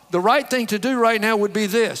thought, the right thing to do right now would be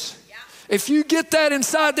this. If you get that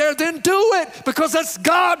inside there, then do it, because that's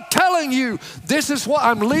God telling you, this is what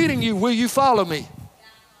I'm leading you. Will you follow me?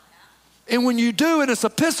 And when you do, and it's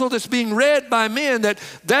an epistle that's being read by men,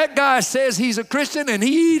 that guy says he's a Christian and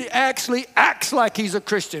he actually acts like he's a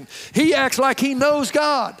Christian. He acts like he knows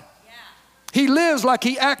God. He lives like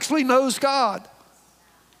he actually knows God.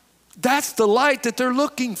 That's the light that they're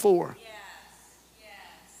looking for.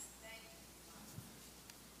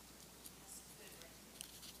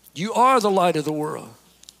 You are the light of the world.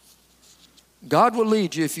 God will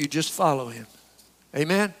lead you if you just follow him.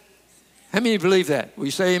 Amen? How many believe that? Will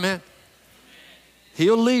you say amen?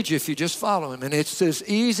 He'll lead you if you just follow him. And it's as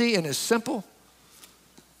easy and as simple.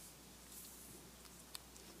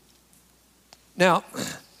 Now,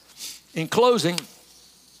 in closing,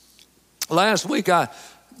 last week I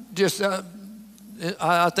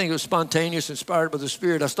think it was spontaneous, inspired by the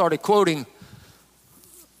Spirit. I started quoting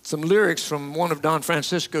some lyrics from one of Don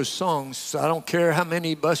Francisco's songs. I don't care how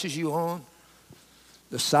many buses you own,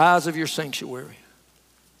 the size of your sanctuary.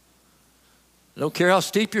 I don't care how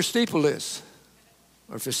steep your steeple is,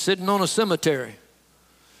 or if it's sitting on a cemetery.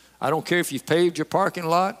 I don't care if you've paved your parking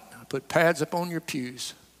lot, put pads up on your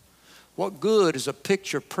pews. What good is a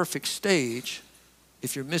picture-perfect stage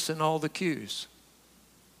if you're missing all the cues?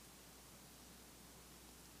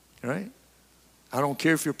 Right? I don't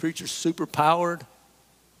care if your preacher's super powered.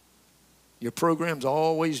 Your program's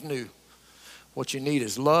always new. What you need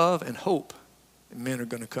is love and hope, and men are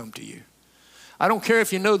going to come to you. I don't care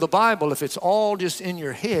if you know the Bible, if it's all just in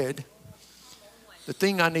your head. The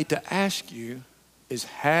thing I need to ask you is,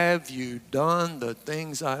 have you done the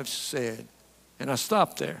things I've said? And I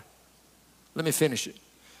stop there. Let me finish it.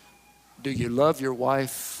 Do you love your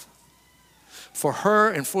wife? For her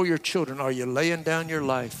and for your children, are you laying down your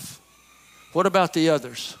life? What about the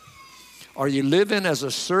others? Are you living as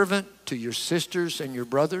a servant to your sisters and your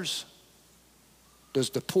brothers? Does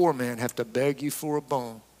the poor man have to beg you for a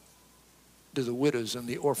bone? Do the widows and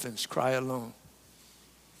the orphans cry alone?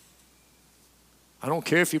 I don't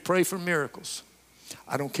care if you pray for miracles.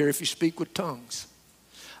 I don't care if you speak with tongues.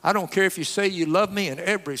 I don't care if you say you love me in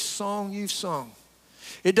every song you've sung.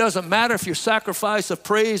 It doesn't matter if your sacrifice of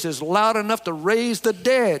praise is loud enough to raise the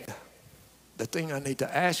dead. The thing I need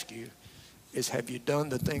to ask you is, have you done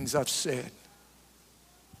the things I've said?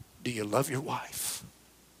 Do you love your wife?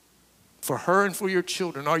 For her and for your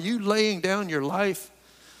children, are you laying down your life?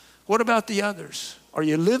 What about the others? Are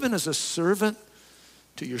you living as a servant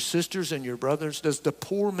to your sisters and your brothers? Does the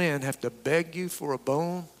poor man have to beg you for a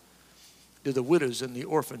bone? Do the widows and the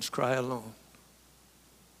orphans cry alone?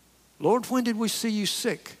 Lord, when did we see you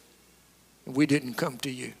sick and we didn't come to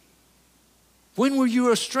you? When were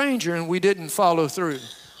you a stranger and we didn't follow through?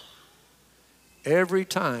 Every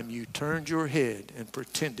time you turned your head and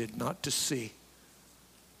pretended not to see,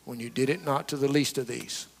 when you did it not to the least of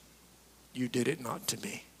these, you did it not to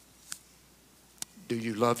me. Do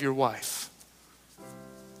you love your wife?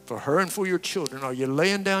 For her and for your children, are you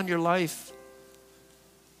laying down your life?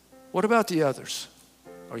 What about the others?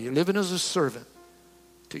 Are you living as a servant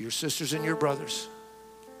to your sisters and your brothers?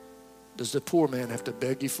 Does the poor man have to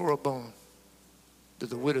beg you for a bone? Do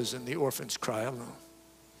the widows and the orphans cry alone?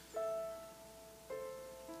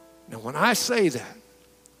 Now, when I say that,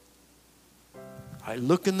 I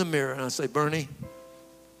look in the mirror and I say, Bernie,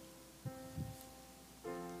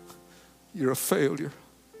 you're a failure.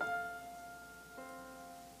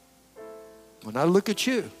 When I look at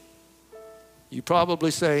you, you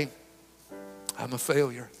probably say, I'm a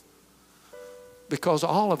failure. Because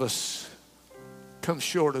all of us come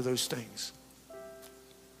short of those things.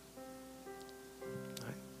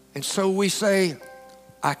 And so we say,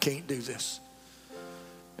 I can't do this.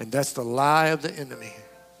 And that's the lie of the enemy,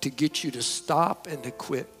 to get you to stop and to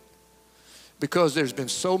quit. Because there's been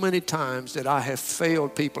so many times that I have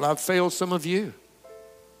failed people. I've failed some of you.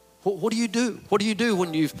 What do you do? What do you do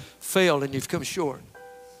when you've failed and you've come short?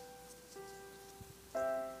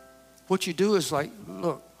 What you do is like,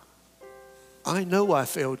 look, I know I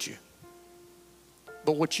failed you.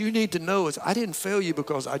 But what you need to know is, I didn't fail you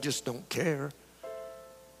because I just don't care.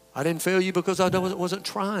 I didn't fail you because I wasn't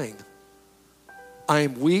trying. I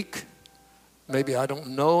am weak. Maybe I don't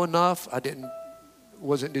know enough.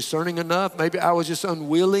 Wasn't discerning enough. Maybe I was just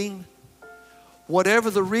unwilling. Whatever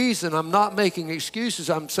the reason, I'm not making excuses.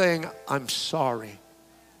 I'm saying, I'm sorry.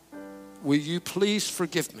 Will you please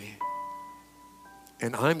forgive me?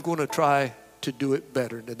 and I'm going to try to do it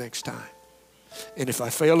better the next time. And if I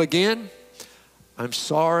fail again, I'm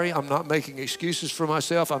sorry. I'm not making excuses for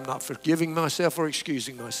myself. I'm not forgiving myself or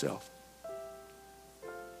excusing myself.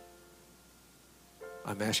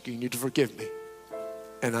 I'm asking you to forgive me,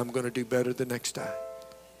 and I'm going to do better the next time.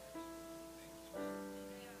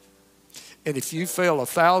 And if you fail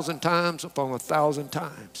 1,000 times upon 1,000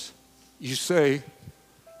 times, you say,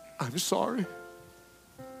 I'm sorry.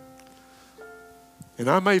 And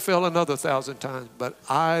I may fail another 1,000 times, but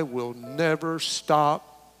I will never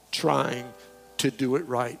stop trying to do it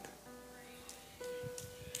right.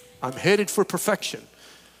 I'm headed for perfection.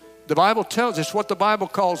 The Bible tells us what the Bible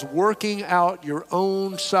calls working out your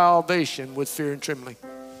own salvation with fear and trembling.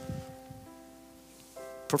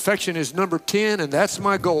 Perfection is number 10, and that's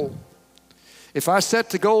my goal. If I set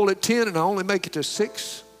the goal at 10 and I only make it to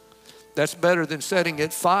 6, that's better than setting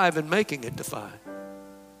it 5 and making it to 5.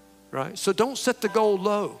 Right? So don't set the goal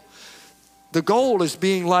low. The goal is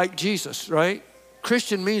being like Jesus, right?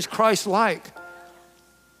 Christian means Christ-like.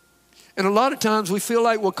 And a lot of times we feel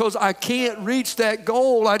like, well, because I can't reach that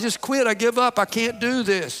goal, I just quit, I give up, I can't do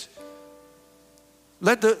this.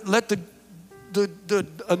 Let the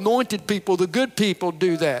anointed people, the good people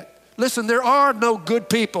do that. Listen, there are no good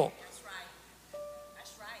people.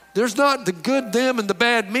 That's right. There's not the good them and the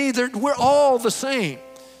bad me. We're all the same.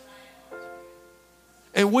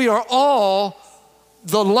 And we are all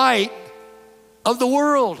the light of the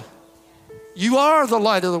world. You are the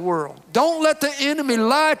light of the world. Don't let the enemy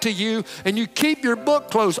lie to you, and you keep your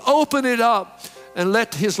book closed. Open it up and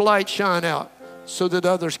let his light shine out so that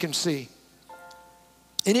others can see.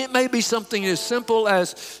 And it may be something as simple as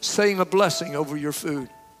saying a blessing over your food.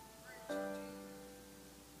 You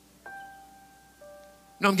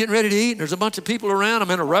know, I'm getting ready to eat, and there's a bunch of people around.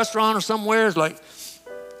 I'm in a restaurant or somewhere. It's like,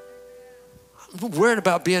 I'm worried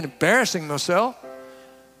about being embarrassing myself.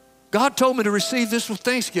 God told me to receive this with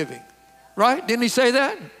thanksgiving. Right? Didn't he say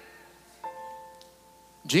that?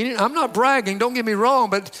 Jeannie, I'm not bragging, don't get me wrong,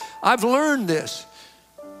 but I've learned this.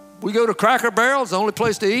 We go to Cracker Barrel, it's the only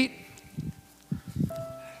place to eat.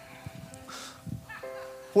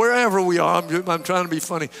 Wherever we are, I'm trying to be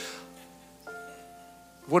funny.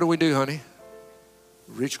 What do, honey?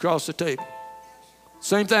 Reach across the table.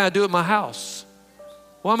 Same thing I do at my house.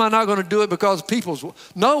 Why am I not going to do it because people's...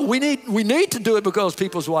 No, we need to do it because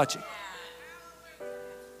people's watching.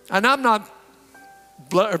 And I'm not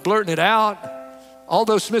blurting it out,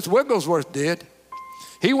 although Smith Wigglesworth did.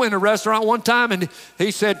 He went to a restaurant one time and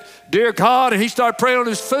he said, "Dear God," and he started praying on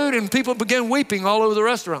his food, and people began weeping all over the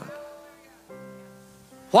restaurant.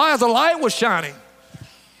 Why? The light was shining.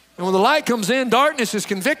 And when the light comes in, darkness is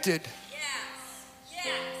convicted.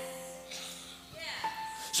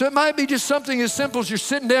 So it might be just something as simple as you're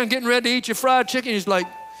sitting down getting ready to eat your fried chicken. He's like,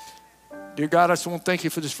 "Dear God, I just want to thank you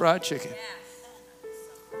for this fried chicken.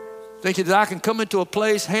 Thank you that I can come into a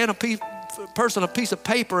place, hand a person a piece of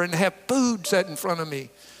paper and have food set in front of me.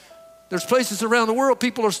 There's places around the world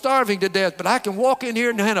people are starving to death, but I can walk in here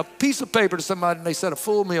and hand a piece of paper to somebody and they set a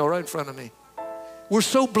full meal right in front of me. We're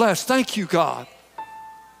so blessed. Thank you, God.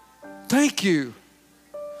 Thank you."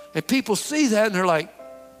 And people see that and they're like,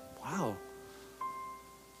 wow.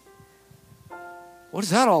 What is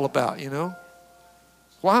that all about, you know?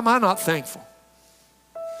 Why am I not thankful?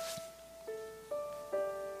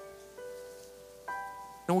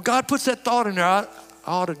 And when God puts that thought in there, I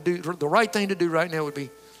ought to do, the right thing to do right now would be,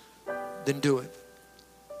 then do it.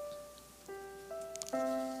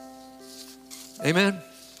 Amen?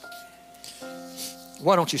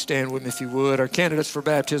 Why don't you stand with me if you would? Our candidates for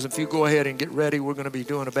baptism, if you go ahead and get ready, we're going to be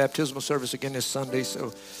doing a baptismal service again this Sunday.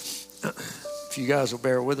 So if you guys will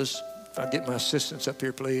bear with us, if I get my assistants up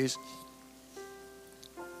here, please.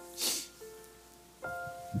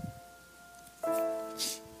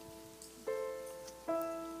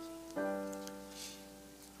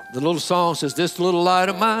 The little song says, "This little light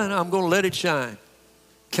of mine, I'm going to let it shine."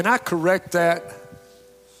 Can I correct that?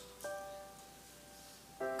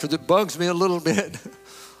 Because it bugs me a little bit.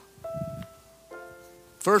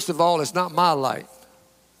 First of all, it's not my light.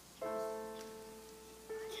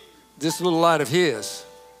 This little light of his.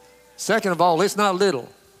 Second of all, it's not little.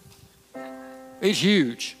 It's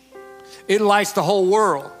huge. It lights the whole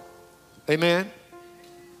world. Amen?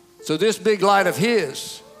 So this big light of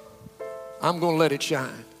his, I'm going to let it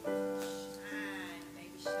shine.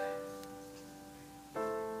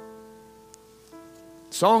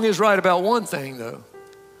 Song is right about one thing, though.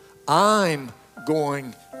 I'm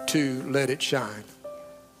going to let it shine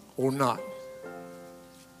or not.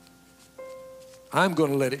 I'm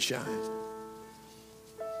going to let it shine.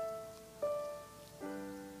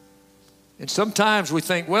 And sometimes we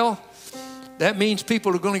think, well, That means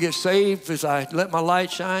people are going to get saved as I let my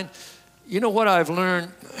light shine. You know what I've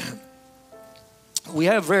learned? We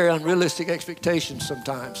have very unrealistic expectations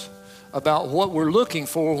sometimes about what we're looking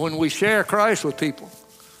for when we share Christ with people.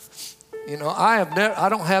 You know, I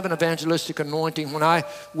don't have an evangelistic anointing. When I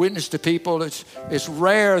witness to people, it's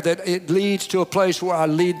rare that it leads to a place where I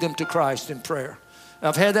lead them to Christ in prayer.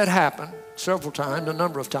 I've had that happen several times, a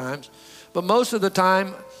number of times. But most of the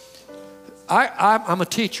time, I'm a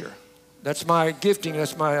teacher. That's my gifting.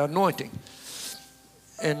 That's my anointing.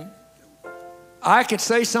 And I can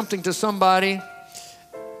say something to somebody,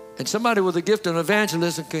 and somebody with a gift of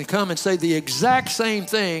evangelism can come and say the exact same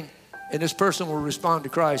thing, and this person will respond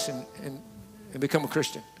to Christ and become a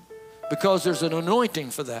Christian. Because there's an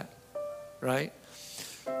anointing for that, right?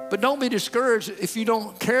 But don't be discouraged if you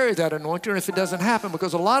don't carry that anointing or if it doesn't happen,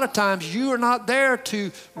 because a lot of times you are not there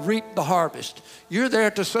to reap the harvest. You're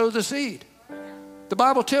there to sow the seed. The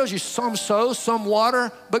Bible tells you some sow, some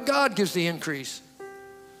water, but God gives the increase.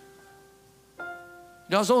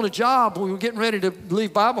 I was on a job, we were getting ready to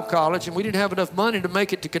leave Bible college, and we didn't have enough money to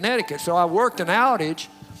make it to Connecticut. So I worked an outage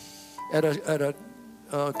at a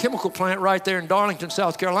chemical plant right there in Darlington,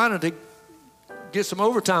 South Carolina, to get some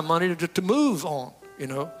overtime money to move on, you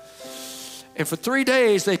know. And for 3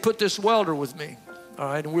 days, they put this welder with me, all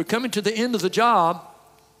right? And we're coming to the end of the job,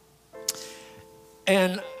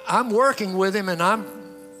 and I'm working with him, and I'm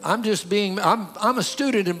a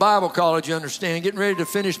student in Bible college, you understand, getting ready to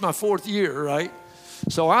finish my 4th year, right?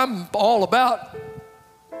 So I'm all about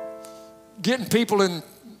getting people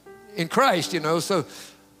in Christ, you know. So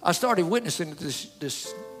I started witnessing to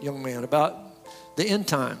this young man about the end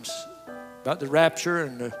times, about the rapture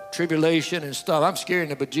and the tribulation and stuff. I'm scaring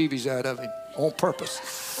the bejeebies out of him on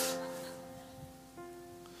purpose.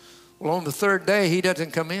 Well, on the 3rd day, he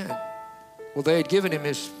doesn't come in. Well, they had given him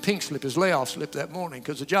his pink slip, his layoff slip that morning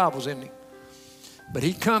because the job was ending. But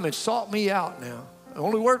he'd come and sought me out now. I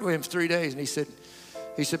only worked with him for 3 days, and he said,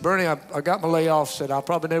 Bernie, I got my layoff. Said, I'll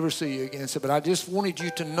probably never see you again. Said, but I just wanted you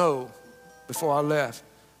to know before I left.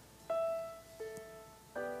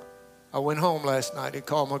 I went home last night and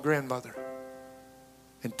called my grandmother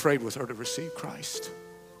and prayed with her to receive Christ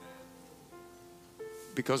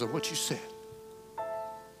because of what you said.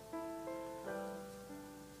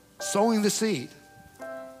 Sowing the seed.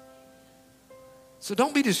 So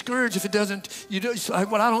don't be discouraged if it doesn't,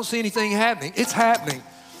 well, I don't see anything happening. It's happening.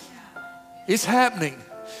 It's happening.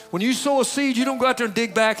 When you sow a seed, you don't go out there and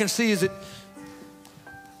dig back and see,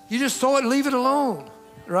 you just sow it and leave it alone,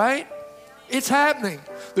 right? It's happening.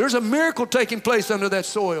 There's a miracle taking place under that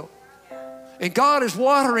soil. And God is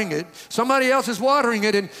watering it. Somebody else is watering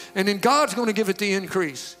it, and then God's going to give it the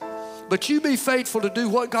increase. But you be faithful to do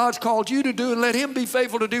what God's called you to do, and let him be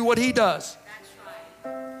faithful to do what he does.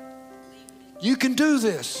 You can do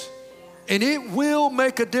this, and it will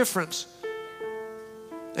make a difference.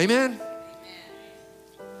 Amen?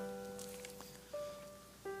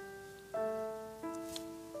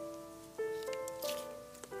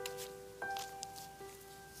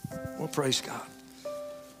 Well, praise God.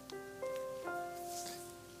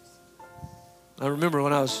 I remember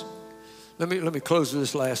when I was, let me close with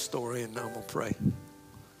this last story and I'm going to pray.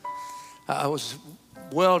 I was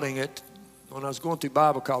welding when I was going through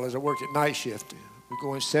Bible college. I worked at night shift. We were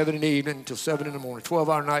going 7 in the evening until 7 in the morning,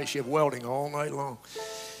 12-hour night shift welding all night long.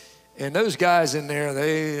 And those guys in there,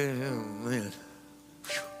 oh man.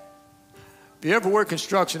 If you ever work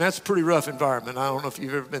construction, that's a pretty rough environment. I don't know if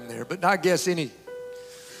you've ever been there, but I guess a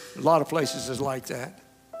lot of places is like that.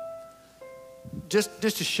 Just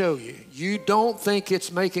to show you, you don't think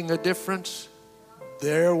it's making a difference.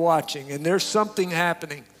 They're watching, and there's something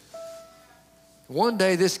happening. One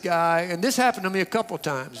day this guy, and this happened to me a couple of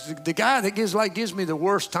times, the guy that gives me the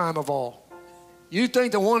worst time of all. You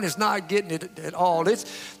think the one that's not getting it at all.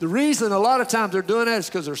 It's the reason a lot of times they're doing that is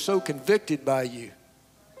because they're so convicted by you.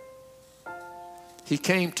 He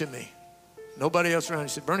came to me. Nobody else around. He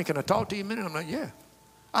said, Bernie, can I talk to you a minute? I'm like, yeah.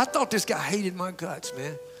 I thought this guy hated my guts,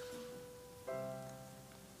 man.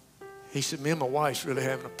 He said, me and my wife's really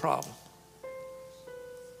having a problem.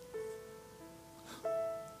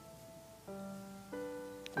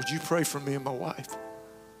 Would you pray for me and my wife?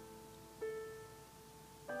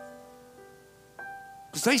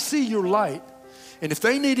 Because they see your light. And if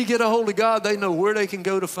they need to get a hold of God, they know where they can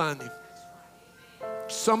go to find him.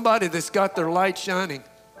 Somebody that's got their light shining.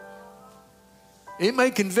 It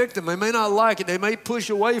may convict them. They may not like it. They may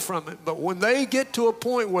push away from it. But when they get to a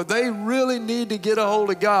point where they really need to get a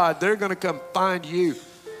hold of God, they're going to come find you.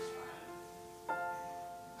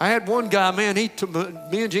 I had one guy, man, me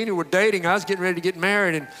and Jeannie were dating. I was getting ready to get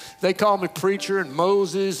married, and they called me preacher and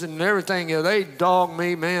Moses and everything. You know, they dogged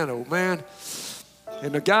me, man, oh man.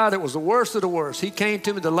 And the guy that was the worst of the worst, he came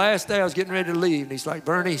to me the last day I was getting ready to leave. And he's like,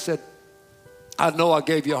 Bernie, he said, I know I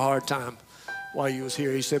gave you a hard time while you was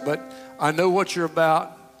here. He said, but I know what you're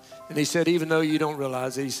about. And he said, even though you don't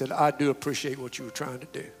realize it, he said, I do appreciate what you were trying to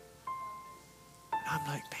do. And I'm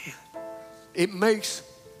like, man, it makes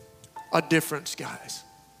a difference, guys.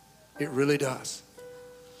 It really does.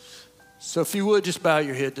 So if you would just bow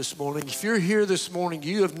your head this morning. If you're here this morning,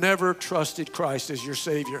 you have never trusted Christ as your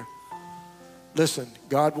Savior. Listen,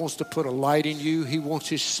 God wants to put a light in you. He wants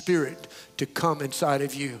His Spirit to come inside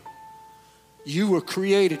of you. You were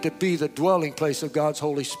created to be the dwelling place of God's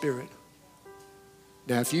Holy Spirit.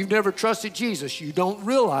 Now, if you've never trusted Jesus, you don't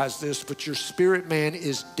realize this, but your spirit man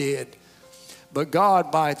is dead. But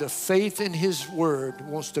God, by the faith in His Word,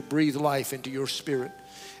 wants to breathe life into your spirit.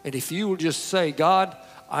 And if you will just say, God,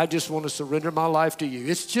 I just want to surrender my life to you.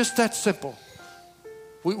 It's just that simple.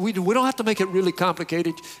 We don't have to make it really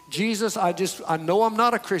complicated. Jesus, I know I'm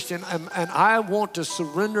not a Christian, and I want to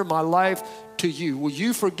surrender my life to you. Will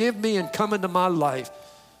you forgive me and come into my life?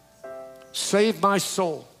 Save my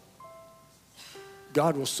soul.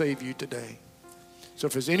 God will save you today. So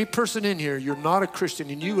if there's any person in here, you're not a Christian,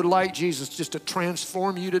 and you would like Jesus just to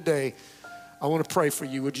transform you today, I want to pray for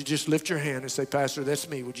you. Would you just lift your hand and say, Pastor, that's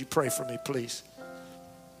me. Would you pray for me, please?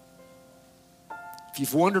 If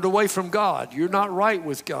you've wandered away from God, you're not right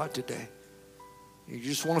with God today. You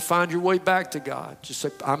just want to find your way back to God. Just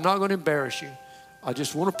say, I'm not going to embarrass you. I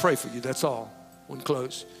just want to pray for you. That's all. When you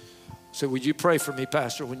close. So would you pray for me,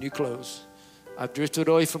 Pastor, when you close? I've drifted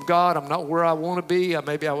away from God. I'm not where I want to be.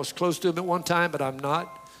 Maybe I was close to Him at one time, but I'm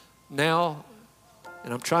not now.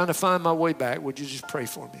 And I'm trying to find my way back. Would you just pray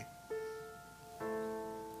for me?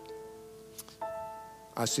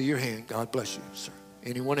 I see your hand. God bless you, sir.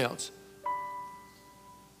 Anyone else?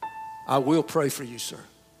 I will pray for you, sir.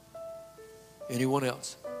 Anyone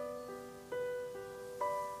else?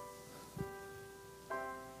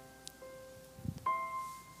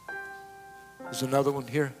 There's another one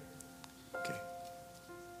here. Okay.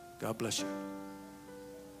 God bless you.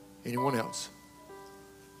 Anyone else?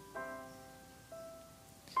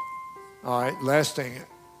 All right, last thing.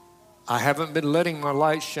 I haven't been letting my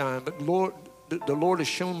light shine, but the Lord has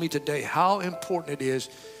shown me today how important it is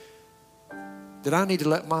that I need to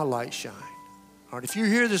let my light shine. All right, if you're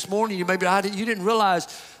here this morning, you didn't realize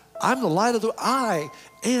I am the light of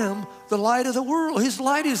the world. His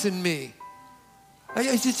light is in me.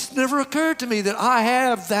 It's never occurred to me that I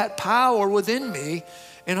have that power within me,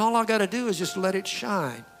 and all I got to do is just let it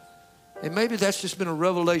shine. And maybe that's just been a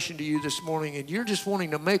revelation to you this morning, and you're just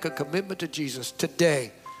wanting to make a commitment to Jesus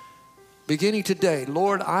today. Beginning today,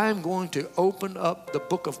 Lord, I'm going to open up the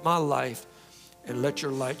book of my life and let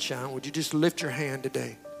your light shine. Would you just lift your hand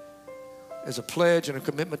today as a pledge and a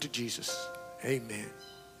commitment to Jesus? Amen.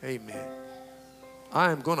 Amen.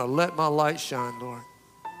 I am going to let my light shine, Lord.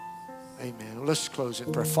 Amen. Let's close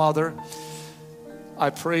in prayer. Father,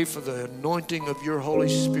 I pray for the anointing of your Holy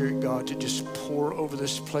Spirit, God, to just pour over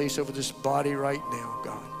this place, over this body right now,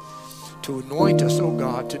 God. To anoint us, oh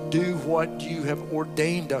God, to do what you have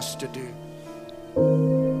ordained us to do.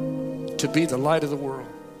 To be the light of the world.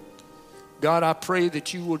 God, I pray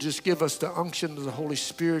that you will just give us the unction of the Holy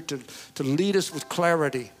Spirit to lead us with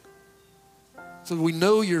clarity. So that we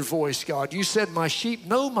know your voice, God. You said, my sheep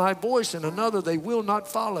know my voice, and another they will not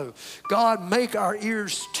follow. God, make our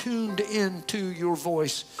ears tuned into your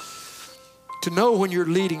voice to know when you're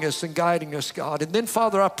leading us and guiding us, God. And then,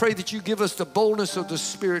 Father, I pray that you give us the boldness of the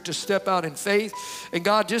Spirit to step out in faith. And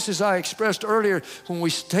God, just as I expressed earlier, when we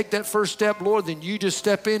take that first step, Lord, then you just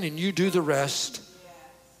step in and you do the rest.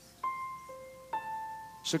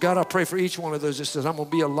 So, God, I pray for each one of those that says, I'm going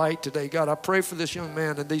to be a light today. God, I pray for this young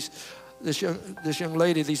man and this young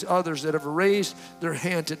lady, these others that have raised their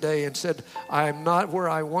hand today and said, I am not where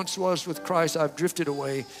I once was with Christ. I've drifted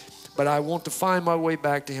away, but I want to find my way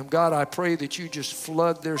back to him. God, I pray that you just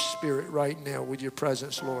flood their spirit right now with your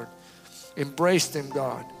presence, Lord. Embrace them,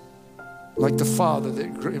 God, like the Father that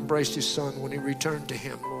embraced his Son when he returned to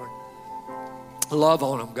him, Lord. Love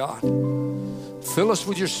on them, God. Fill us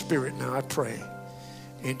with your Spirit now, I pray.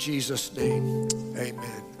 In Jesus' name,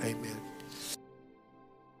 amen. Amen.